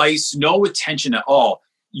advice, no attention at all.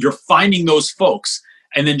 You're finding those folks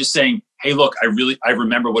and then just saying, hey, look, I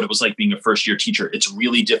remember what it was like being a first year teacher. It's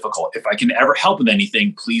really difficult. If I can ever help with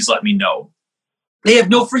anything, please let me know. They have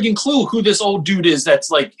no friggin' clue who this old dude is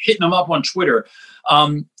that's like hitting them up on Twitter.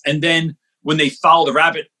 And then when they follow the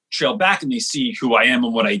rabbit trail back and they see who I am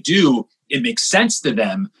and what I do, it makes sense to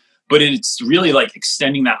them. But it's really like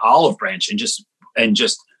extending that olive branch and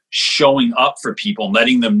just showing up for people and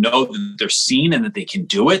letting them know that they're seen and that they can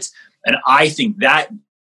do it. And I think that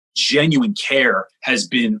genuine care has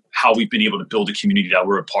been how we've been able to build a community that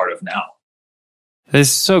we're a part of now. This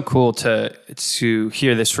is so cool to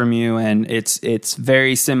hear this from you, and it's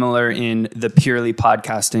very similar in the purely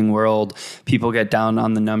podcasting world. People get down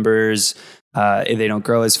on the numbers. They don't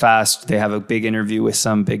grow as fast. They have a big interview with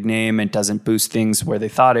some big name. It doesn't boost things where they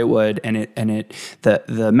thought it would. And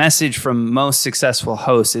the message from most successful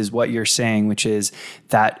hosts is what you're saying, which is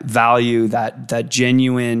that value, that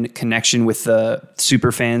genuine connection with the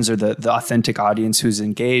super fans or the authentic audience who's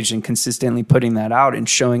engaged, and consistently putting that out and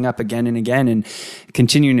showing up again and again and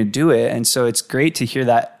continuing to do it. And so it's great to hear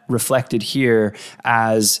that reflected here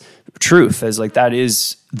as truth, as like that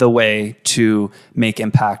is the way to make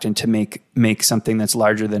impact and to make something that's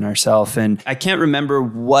larger than ourselves. And I can't remember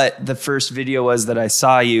what the first video was that I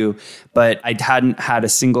saw you, but I hadn't had a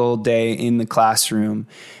single day in the classroom.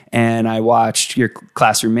 And I watched your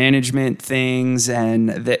classroom management things, and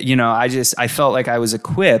that, I felt like I was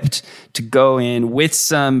equipped to go in with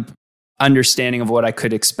some understanding of what I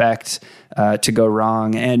could expect to go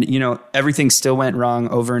wrong. And, everything still went wrong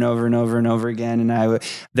over and over and over and over again. And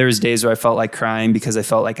there was days where I felt like crying because I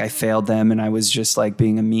felt like I failed them and I was just like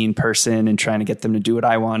being a mean person and trying to get them to do what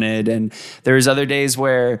I wanted. And there was other days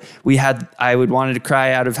where I would wanted to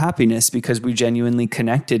cry out of happiness because we genuinely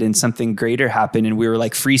connected and something greater happened and we were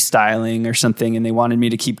like freestyling or something and they wanted me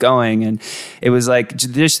to keep going. And it was like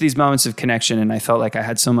just these moments of connection. And I felt like I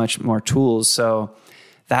had so much more tools. So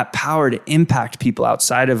that power to impact people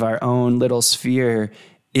outside of our own little sphere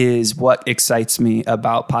is what excites me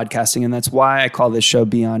about podcasting. And that's why I call this show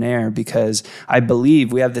Be On Air, because I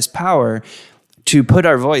believe we have this power to put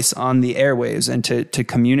our voice on the airwaves and to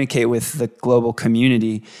communicate with the global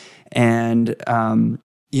community. And,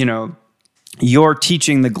 you're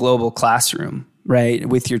teaching the global classroom, right,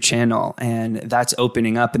 with your channel, and that's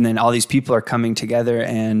opening up. And then all these people are coming together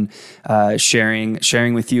and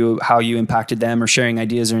sharing with you how you impacted them, or sharing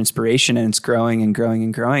ideas or inspiration, and it's growing and growing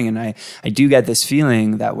and growing. And I do get this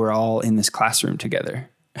feeling that we're all in this classroom together.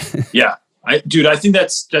 Yeah. I think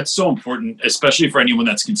that's so important, especially for anyone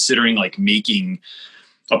that's considering like making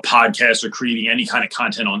a podcast or creating any kind of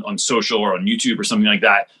content on social or on YouTube or something like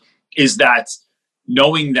that, is that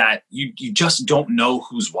knowing that you just don't know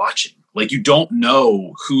who's watching. Like, you don't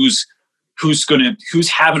know who had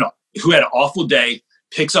an awful day,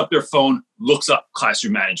 picks up their phone, looks up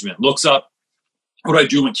classroom management, looks up what do I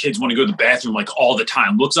do when kids want to go to the bathroom like all the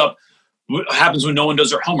time, looks up what happens when no one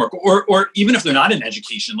does their homework, or even if they're not in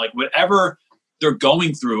education, like whatever they're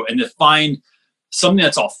going through, and to find something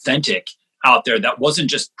that's authentic out there that wasn't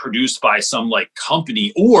just produced by some like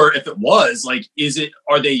company, or if it was, like,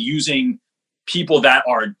 are they using people that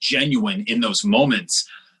are genuine in those moments?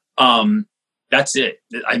 That's it.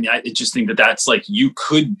 I mean, I just think that's like, you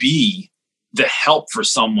could be the help for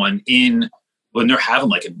someone when they're having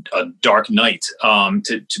like a dark night,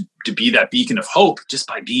 to be that beacon of hope just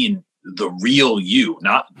by being the real you,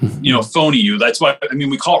 not, phony you. That's why,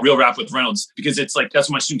 we call it Real Rap with Reynolds, because it's like, that's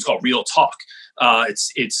what my students call real talk.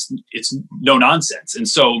 It's no nonsense. And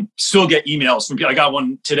so still get emails from people. I got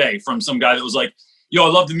one today from some guy that was like, yo, I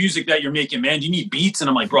love the music that you're making, man. Do you need beats? And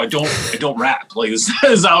I'm like, bro, I don't rap. Like, this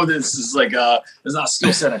is how this is like, it's not a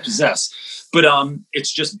skill set I possess. But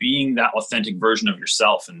it's just being that authentic version of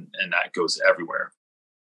yourself, and that goes everywhere.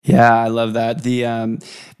 Yeah, I love that. The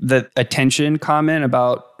attention comment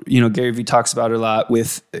about, Gary Vee talks about it a lot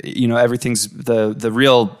with, everything's the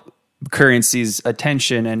real currency's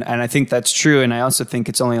attention. And I think that's true. And I also think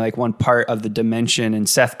it's only like one part of the dimension. And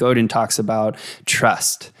Seth Godin talks about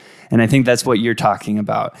trust. And I think that's what you're talking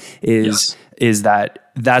about is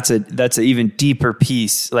that's a even deeper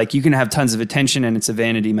piece. Like, you can have tons of attention and it's a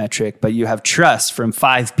vanity metric, but you have trust from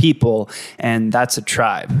 5 people and that's a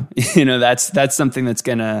tribe. That's something that's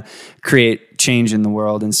going to create change in the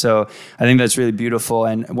world. And so I think that's really beautiful.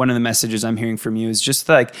 And one of the messages I'm hearing from you is just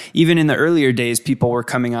like, even in the earlier days, people were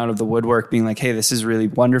coming out of the woodwork being like, hey, this is really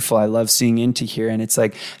wonderful. I love seeing into here. And it's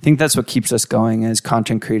like, I think that's what keeps us going as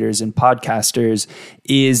content creators and podcasters,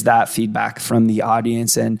 is that feedback from the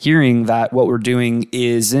audience and hearing that what we're doing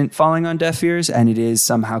isn't falling on deaf ears and it is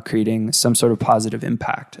somehow creating some sort of positive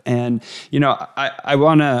impact. And, I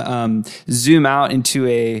want to zoom out into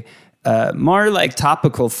a more like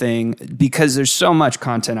topical thing, because there's so much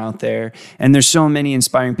content out there and there's so many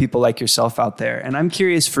inspiring people like yourself out there. And I'm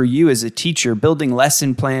curious for you as a teacher, building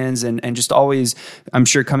lesson plans and just always, I'm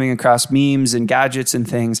sure, coming across memes and gadgets and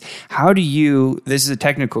things. How do you, this is a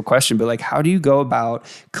technical question, but like, how do you go about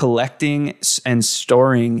collecting and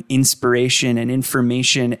storing inspiration and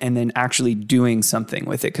information and then actually doing something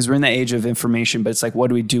with it? Because we're in the age of information, but it's like, what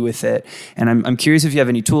do we do with it? And I'm curious if you have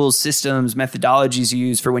any tools, systems, methodologies you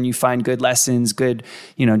use for when you find good lessons, good,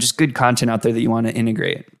 just good content out there that you want to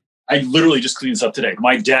integrate. I literally just cleaned this up today.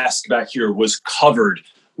 My desk back here was covered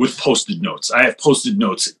with Post-it notes. I have Post-it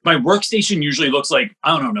notes. My workstation usually looks like,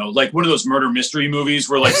 I don't know, like one of those murder mystery movies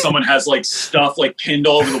where like someone has like stuff like pinned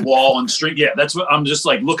all over the wall and string. Yeah, that's what I'm just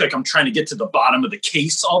like, look like I'm trying to get to the bottom of the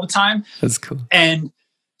case all the time. That's cool. And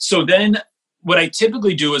so then what I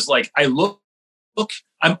typically do is like,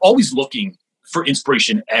 I'm always looking for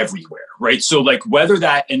inspiration everywhere, right? So like whether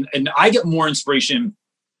that, and I get more inspiration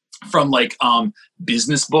from like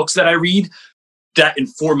business books that I read that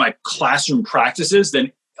inform my classroom practices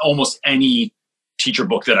than almost any teacher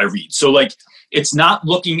book that I read. So like, it's not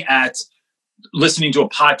listening to a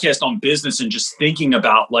podcast on business and just thinking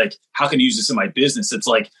about like, how can I use this in my business? It's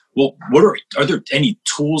like, well, are there any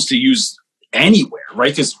tools to use anywhere,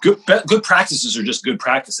 right? Because good practices are just good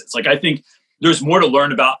practices. Like, I think there's more to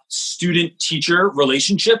learn about student-teacher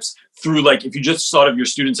relationships through, like, if you just thought of your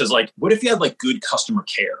students as like, what if you had like good customer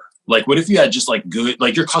care? Like, what if you had just like good,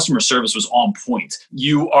 like your customer service was on point?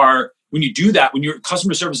 When you do that, when your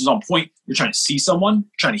customer service is on point, you're trying to see someone,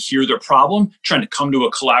 trying to hear their problem, trying to come to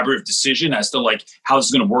a collaborative decision as to like how this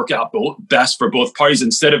is going to work out best for both parties,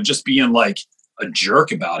 instead of just being like a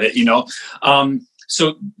jerk about it,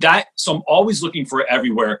 So I'm always looking for it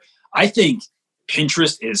everywhere. I think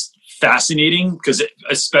Pinterest is fascinating because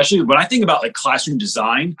especially when I think about like classroom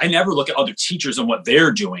design, I never look at other teachers and what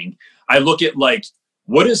they're doing. I look at like,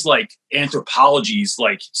 what is like Anthropologie's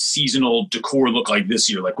like seasonal decor look like this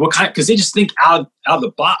year? Like what kind, because they just think out of the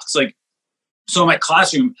box. Like, so in my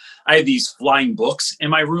classroom, I had these flying books in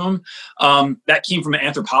my room that came from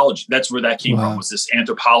Anthropologie. That's where that came from, was this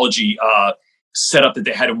Anthropologie setup that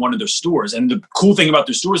they had in one of their stores. And the cool thing about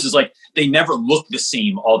their stores is like, they never look the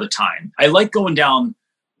same all the time. I like going down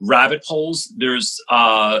rabbit holes. There's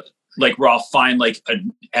like where I'll find like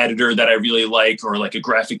an editor that I really like, or like a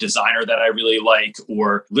graphic designer that I really like,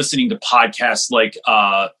 or listening to podcasts like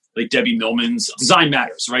Debbie Millman's Design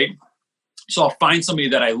Matters, right? So I'll find somebody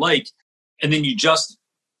that I like, and then you just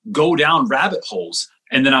go down rabbit holes.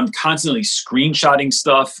 And then I'm constantly screenshotting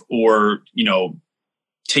stuff or,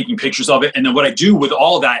 taking pictures of it. And then what I do with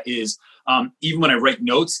all of that is, even when I write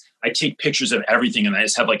notes, I take pictures of everything and I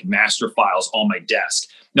just have like master files on my desk.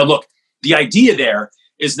 Now, look, the idea there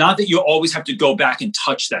is not that you always have to go back and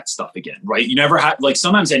touch that stuff again, right? You never have, like,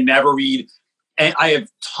 sometimes I never read, and I have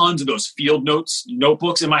tons of those field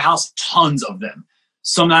notebooks in my house, tons of them.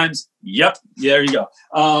 Sometimes, yep, there you go.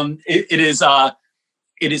 It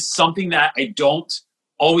is something that I don't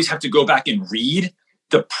always have to go back and read.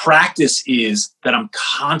 The practice is that I'm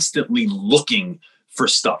constantly looking for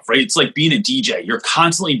stuff, right? It's like being a DJ. You're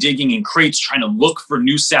constantly digging in crates, trying to look for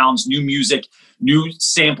new sounds, new music, new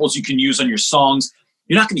samples you can use on your songs.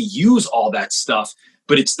 You're not going to use all that stuff,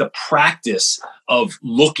 but it's the practice of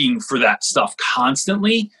looking for that stuff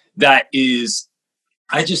constantly that is,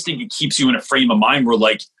 I just think it keeps you in a frame of mind where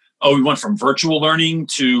like, oh, we went from virtual learning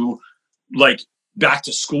to like back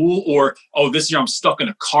to school, or, oh, this year I'm stuck in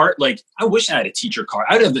a cart. Like, I wish I had a teacher cart.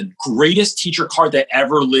 I'd have the greatest teacher cart that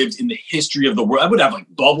ever lived in the history of the world. I would have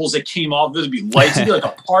like bubbles that came off. There'd be lights. It'd be like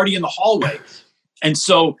a party in the hallway. And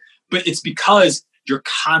so, but it's because you're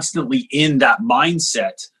constantly in that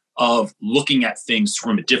mindset of looking at things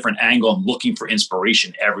from a different angle and looking for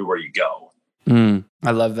inspiration everywhere you go.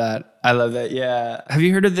 I love that. Yeah. Have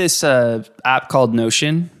you heard of this app called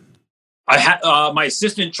Notion? My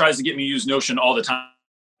assistant tries to get me to use Notion all the time.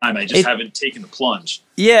 I just haven't taken the plunge.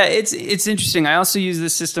 Yeah, it's interesting. I also use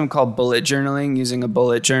this system called bullet journaling, using a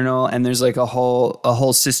bullet journal, and there's like a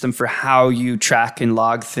whole system for how you track and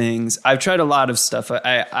log things. I've tried a lot of stuff.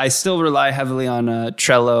 I still rely heavily on a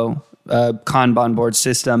Trello Kanban board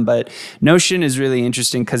system, but Notion is really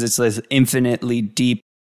interesting because it's this infinitely deep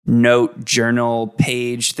note journal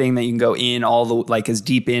page thing that you can go in all the like as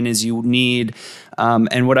deep in as you need.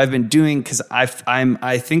 And what I've been doing, because I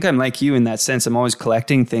think I'm like you in that sense, I'm always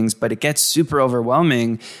collecting things, but it gets super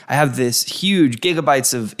overwhelming. I have this huge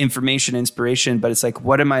gigabytes of information, inspiration, but it's like,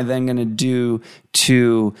 what am I then going to do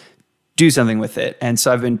to do something with it? And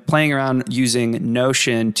so I've been playing around using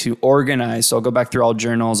Notion to organize. So I'll go back through all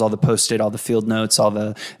journals, all the Post-it, all the field notes, all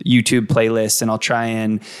the YouTube playlists, and I'll try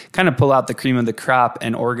and kind of pull out the cream of the crop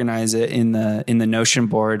and organize it in the Notion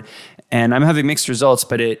board. And I'm having mixed results,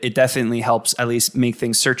 but it definitely helps at least make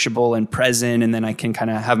things searchable and present. And then I can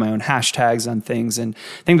kind of have my own hashtags on things. And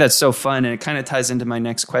I think that's so fun. And it kind of ties into my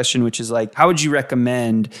next question, which is like, how would you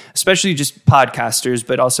recommend, especially just podcasters,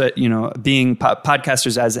 but also, being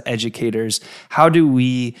podcasters as educators, how do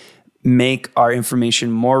we make our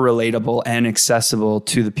information more relatable and accessible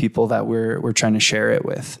to the people that we're trying to share it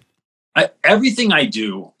with? Everything I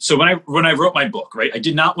do. So when I wrote my book, right, I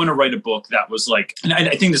did not want to write a book that was like, and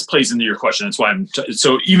I think this plays into your question. That's why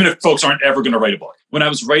so even if folks aren't ever going to write a book, when I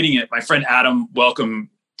was writing it, my friend Adam Welcome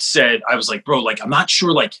said, I was like, bro, like, I'm not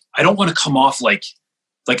sure, like, I don't want to come off like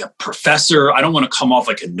a professor. I don't want to come off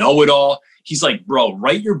like a know-it-all. He's like, bro,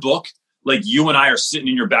 write your book like you and I are sitting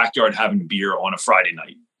in your backyard having beer on a Friday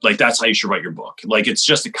night. Like, that's how you should write your book. Like, it's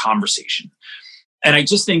just a conversation. And I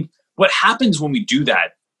just think what happens when we do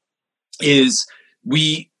that is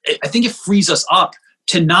I think it frees us up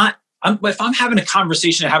to not, if I'm having a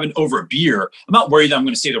conversation and having over a beer, I'm not worried that I'm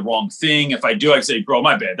going to say the wrong thing. If I do, I say, bro,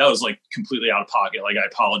 my bad. That was like completely out of pocket. Like, I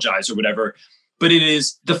apologize or whatever. But it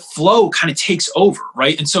is, the flow kind of takes over,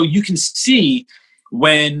 right? And so you can see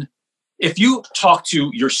if you talk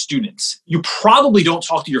to your students, you probably don't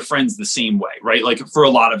talk to your friends the same way, right? Like, for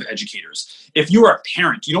a lot of educators, if you are a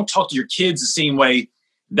parent, you don't talk to your kids the same way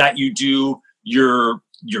that you do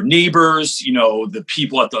your neighbors, the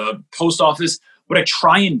people at the post office. What I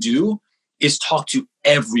try and do is talk to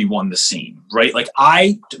everyone the same, right? Like,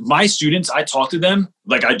 my students, I talk to them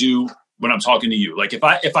like I do when I'm talking to you. Like,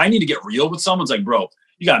 if I need to get real with someone, it's like, bro,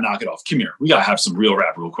 you got to knock it off. Come here. We got to have some real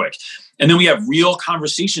rap real quick. And then we have real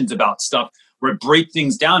conversations about stuff where it break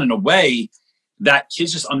things down in a way that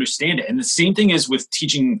kids just understand it. And the same thing is with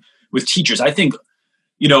teaching with teachers. I think,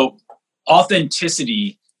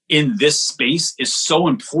 authenticity in this space is so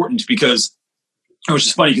important, because it was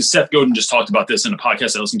just funny because Seth Godin just talked about this in a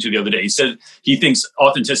podcast I listened to the other day. He said he thinks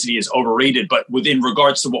authenticity is overrated, but within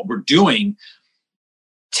regards to what we're doing,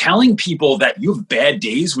 telling people that you have bad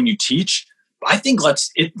days when you teach, I think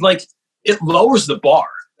it lowers the bar.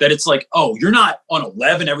 That it's like, oh, you're not on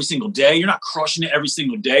 11 every single day. You're not crushing it every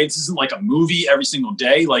single day. This isn't like a movie every single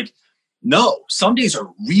day. Like, no, some days are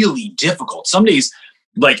really difficult. Some days,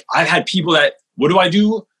 like, I've had people that, what do I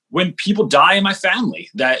do when people die in my family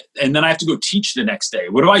and then I have to go teach the next day?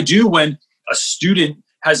 What do I do when a student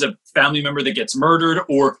has a family member that gets murdered?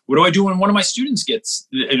 Or what do I do when one of my students gets,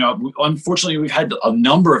 unfortunately, we've had a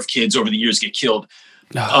number of kids over the years get killed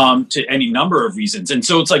to any number of reasons. And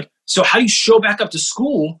so it's like, so how do you show back up to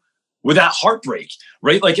school with that heartbreak,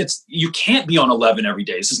 right? Like, you can't be on 11 every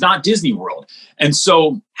day. This is not Disney World. And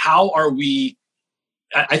so how are we,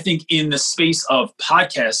 I think in the space of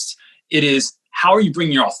podcasts, it is, how are you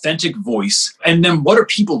bringing your authentic voice? And then what are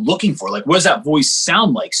people looking for? Like, what does that voice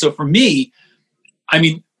sound like? So for me, I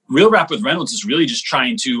mean, Real Rap with Reynolds is really just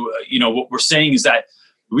trying to, what we're saying is that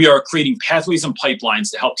we are creating pathways and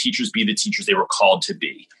pipelines to help teachers be the teachers they were called to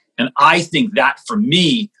be. And I think that for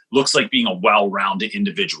me looks like being a well-rounded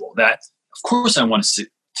individual. That, of course, I want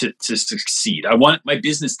to succeed. I want my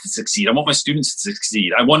business to succeed. I want my students to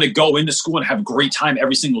succeed. I want to go into school and have a great time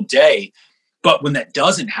every single day. But when that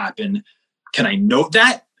doesn't happen, can I note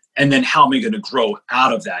that? And then how am I going to grow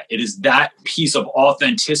out of that? It is that piece of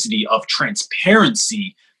authenticity, of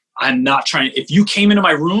transparency. I'm not trying. If you came into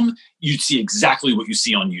my room, you'd see exactly what you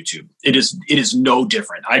see on YouTube. It is no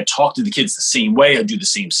different. I talk to the kids the same way. I do the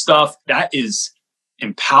same stuff. That is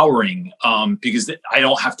empowering, because I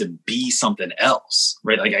don't have to be something else,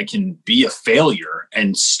 right? Like I can be a failure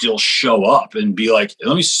and still show up and be like,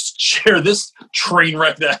 let me share this train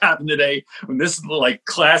wreck that happened today when this like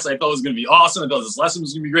class I thought was going to be awesome. I thought this lesson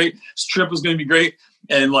was going to be great. This trip was going to be great.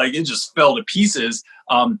 And like, it just fell to pieces.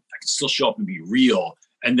 I can still show up and be real.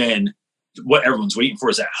 And then what everyone's waiting for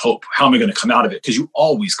is that hope. How am I going to come out of it? Because you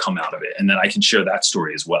always come out of it. And then I can share that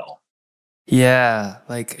story as well. Yeah,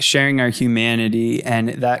 like sharing our humanity, and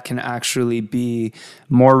that can actually be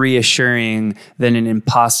more reassuring than an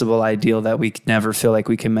impossible ideal that we never feel like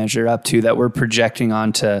we can measure up to, that we're projecting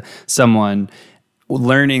onto someone,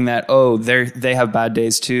 learning that, oh, they have bad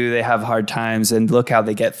days too, they have hard times, and look how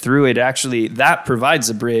they get through it. Actually, that provides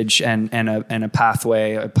a bridge and a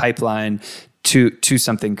pathway, a pipeline to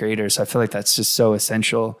something greater. So I feel like that's just so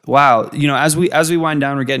essential. Wow. As we wind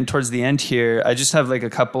down, we're getting towards the end here. I just have like a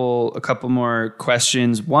couple more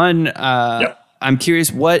questions. One, yep. I'm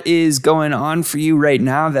curious, what is going on for you right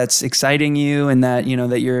now that's exciting you, and that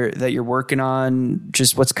you're working on?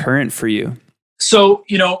 Just what's current for you? So,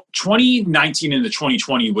 2019 into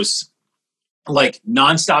 2020 was like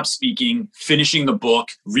nonstop speaking, finishing the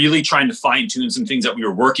book, really trying to fine tune some things that we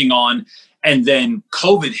were working on. And then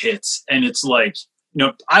COVID hits, and it's like,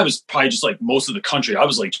 I was probably just like most of the country. I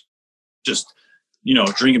was like, just,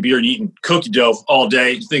 drinking beer and eating cookie dough all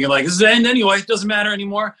day, thinking like, this is the end anyway. It doesn't matter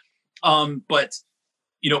anymore. But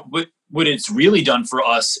what it's really done for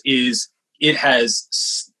us is it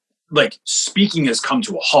has, like, speaking has come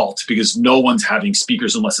to a halt because no one's having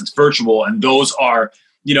speakers unless it's virtual. And those are,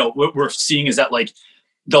 what we're seeing is that, like,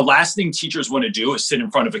 the last thing teachers want to do is sit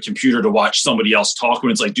in front of a computer to watch somebody else talk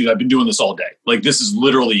when it's like, dude, I've been doing this all day. Like, this is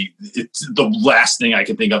literally the last thing I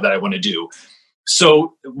can think of that I want to do.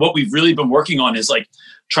 So what we've really been working on is like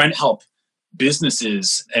trying to help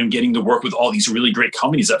businesses and getting to work with all these really great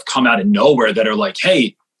companies that have come out of nowhere that are like,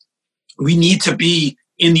 hey, we need to be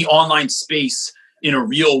in the online space in a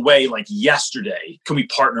real way, like yesterday. Can we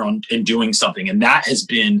partner on in doing something? And that has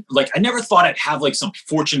been like, I never thought I'd have like some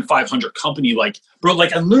Fortune 500 company, like, bro,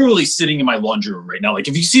 like I'm literally sitting in my laundry room right now. Like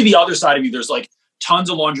if you see the other side of me, there's like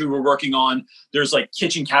tons of laundry we're working on. There's like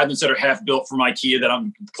kitchen cabinets that are half built from IKEA that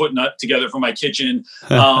I'm putting up together for my kitchen.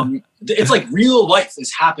 It's like real life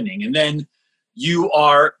is happening. And then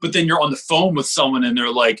but then you're on the phone with someone and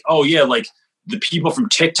they're like, oh yeah, like the people from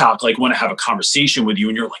TikTok like want to have a conversation with you,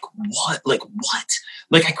 and you're like, what? Like what?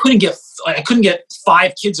 Like I couldn't get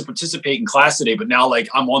 5 kids to participate in class today, but now like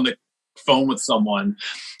I'm on the phone with someone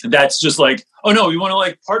that's just like, oh no, we want to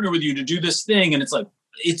like partner with you to do this thing, and it's like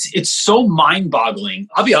it's so mind-boggling.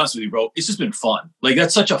 I'll be honest with you, bro. It's just been fun. Like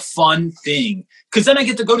that's such a fun thing, because then I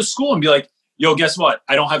get to go to school and be like, yo, guess what?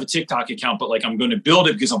 I don't have a TikTok account, but like I'm going to build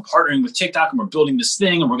it because I'm partnering with TikTok and we're building this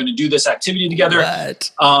thing and we're going to do this activity together.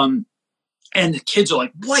 What? And the kids are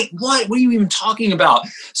like, what are you even talking about?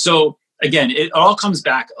 So again, it all comes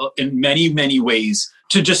back in many, many ways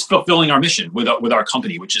to just fulfilling our mission with our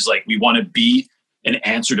company, which is like, we want to be an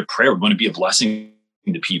answer to prayer. We want to be a blessing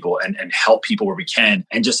to people and help people where we can.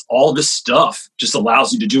 And just all this stuff just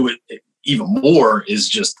allows you to do it even more is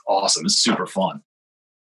just awesome. It's super fun.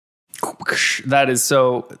 That is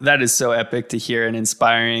so epic to hear and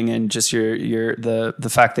inspiring, and just the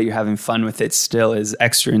fact that you're having fun with it still is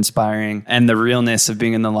extra inspiring, and the realness of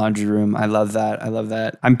being in the laundry room. I love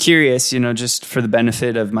that. I'm curious, just for the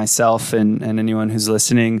benefit of myself and anyone who's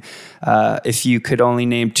listening, if you could only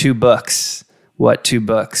name 2 books, what 2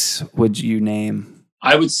 books would you name?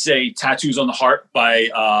 I would say Tattoos on the Heart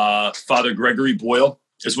by Father Gregory Boyle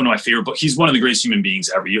is one of my favorite books. He's one of the greatest human beings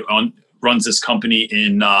ever. Runs this company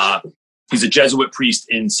he's a Jesuit priest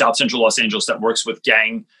in South Central Los Angeles that works with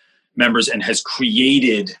gang members and has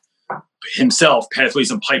created himself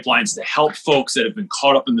pathways and pipelines to help folks that have been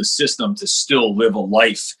caught up in the system to still live a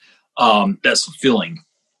life that's fulfilling.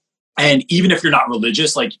 And even if you're not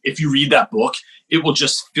religious, like if you read that book, it will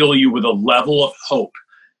just fill you with a level of hope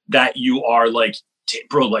that you are like,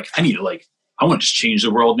 bro, like I want to just change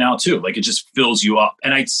the world now too. Like it just fills you up.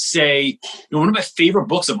 And I'd say one of my favorite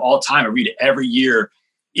books of all time, I read it every year,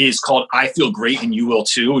 is called I Feel Great and You Will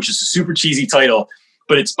Too, which is a super cheesy title,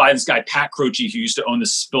 but it's by this guy, Pat Croce, who used to own the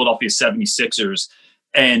Philadelphia 76ers.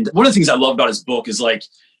 And one of the things I love about his book is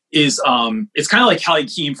it's kind of like how he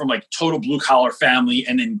came from like total blue collar family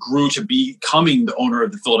and then grew to becoming the owner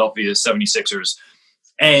of the Philadelphia 76ers.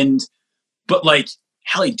 But like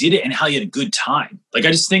how he did it and how he had a good time. Like,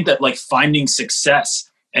 I just think that like finding success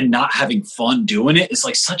and not having fun doing it is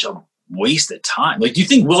like such a waste of time. Like, do you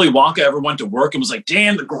think Willy Wonka ever went to work and was like,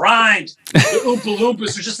 damn, the grind, the Oompa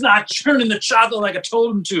Loompas are just not churning the chocolate like I told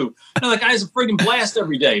them to. No, that guy's a friggin' blast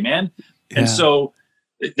every day, man. Yeah. And so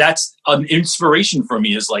that's an inspiration for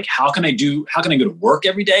me, is like, how can I go to work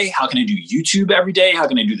every day? How can I do YouTube every day? How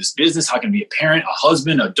can I do this business? How can I be a parent, a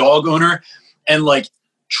husband, a dog owner? And like,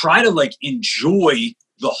 try to like enjoy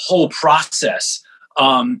the whole process.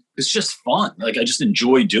 It's just fun. Like, I just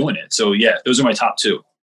enjoy doing it. So yeah, those are my top two.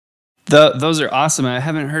 Those are awesome. I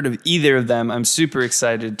haven't heard of either of them. I'm super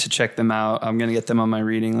excited to check them out. I'm going to get them on my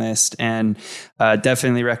reading list, and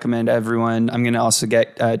definitely recommend everyone. I'm going to also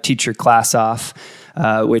get Teach Your Class Off,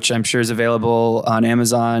 which I'm sure is available on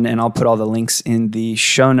Amazon, and I'll put all the links in the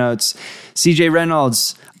show notes. CJ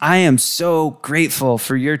Reynolds, I am so grateful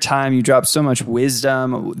for your time. You dropped so much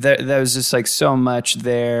wisdom. There was just like so much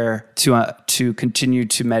there to continue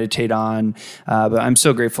to meditate on. But I'm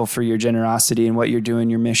so grateful for your generosity and what you're doing,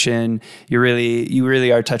 your mission. You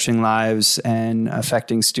really are touching lives and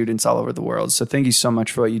affecting students all over the world. So thank you so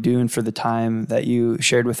much for what you do and for the time that you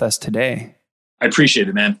shared with us today. I appreciate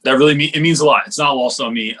it, man. That really it means a lot. It's not lost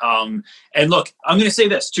on me. And look, I'm going to say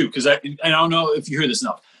this too, because I don't know if you hear this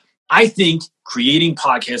enough. I think creating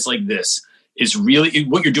podcasts like this is really,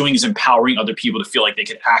 what you're doing is empowering other people to feel like they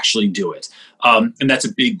can actually do it. And that's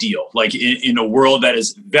a big deal. Like in a world that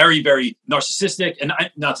is very, very narcissistic, and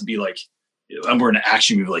not to be like, we're in an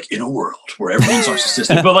action movie, like in a world where everyone's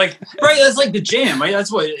narcissistic, but like, right, that's like the jam, right?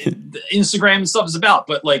 That's what Instagram and stuff is about.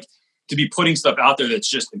 But like, to be putting stuff out there that's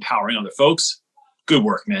just empowering other folks, good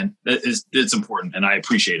work, man. It's important, and I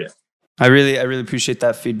appreciate it. I really appreciate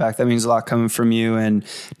that feedback. That means a lot coming from you, and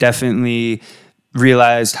definitely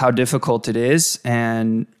realized how difficult it is.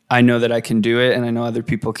 And I know that I can do it, and I know other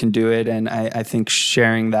people can do it. And I think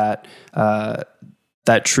sharing that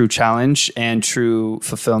true challenge and true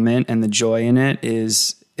fulfillment and the joy in it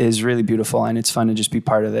is really beautiful. And it's fun to just be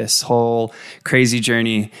part of this whole crazy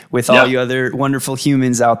journey with all you other wonderful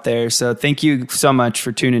humans out there. So thank you so much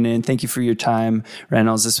for tuning in. Thank you for your time,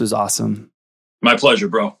 Reynolds. This was awesome. My pleasure,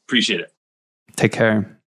 bro. Appreciate it. Take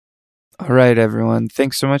care. All right, everyone.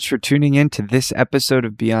 Thanks so much for tuning in to this episode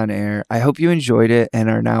of Be On Air. I hope you enjoyed it and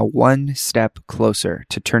are now one step closer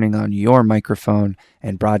to turning on your microphone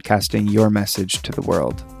and broadcasting your message to the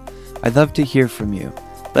world. I'd love to hear from you.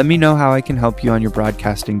 Let me know how I can help you on your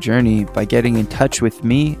broadcasting journey by getting in touch with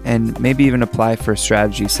me, and maybe even apply for a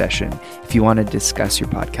strategy session if you want to discuss your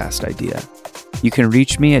podcast idea. You can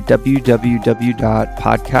reach me at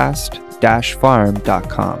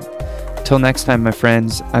www.podcast-farm.com. Till next time, my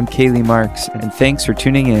friends, I'm Kaylee Marks, and thanks for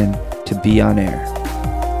tuning in to Be On Air.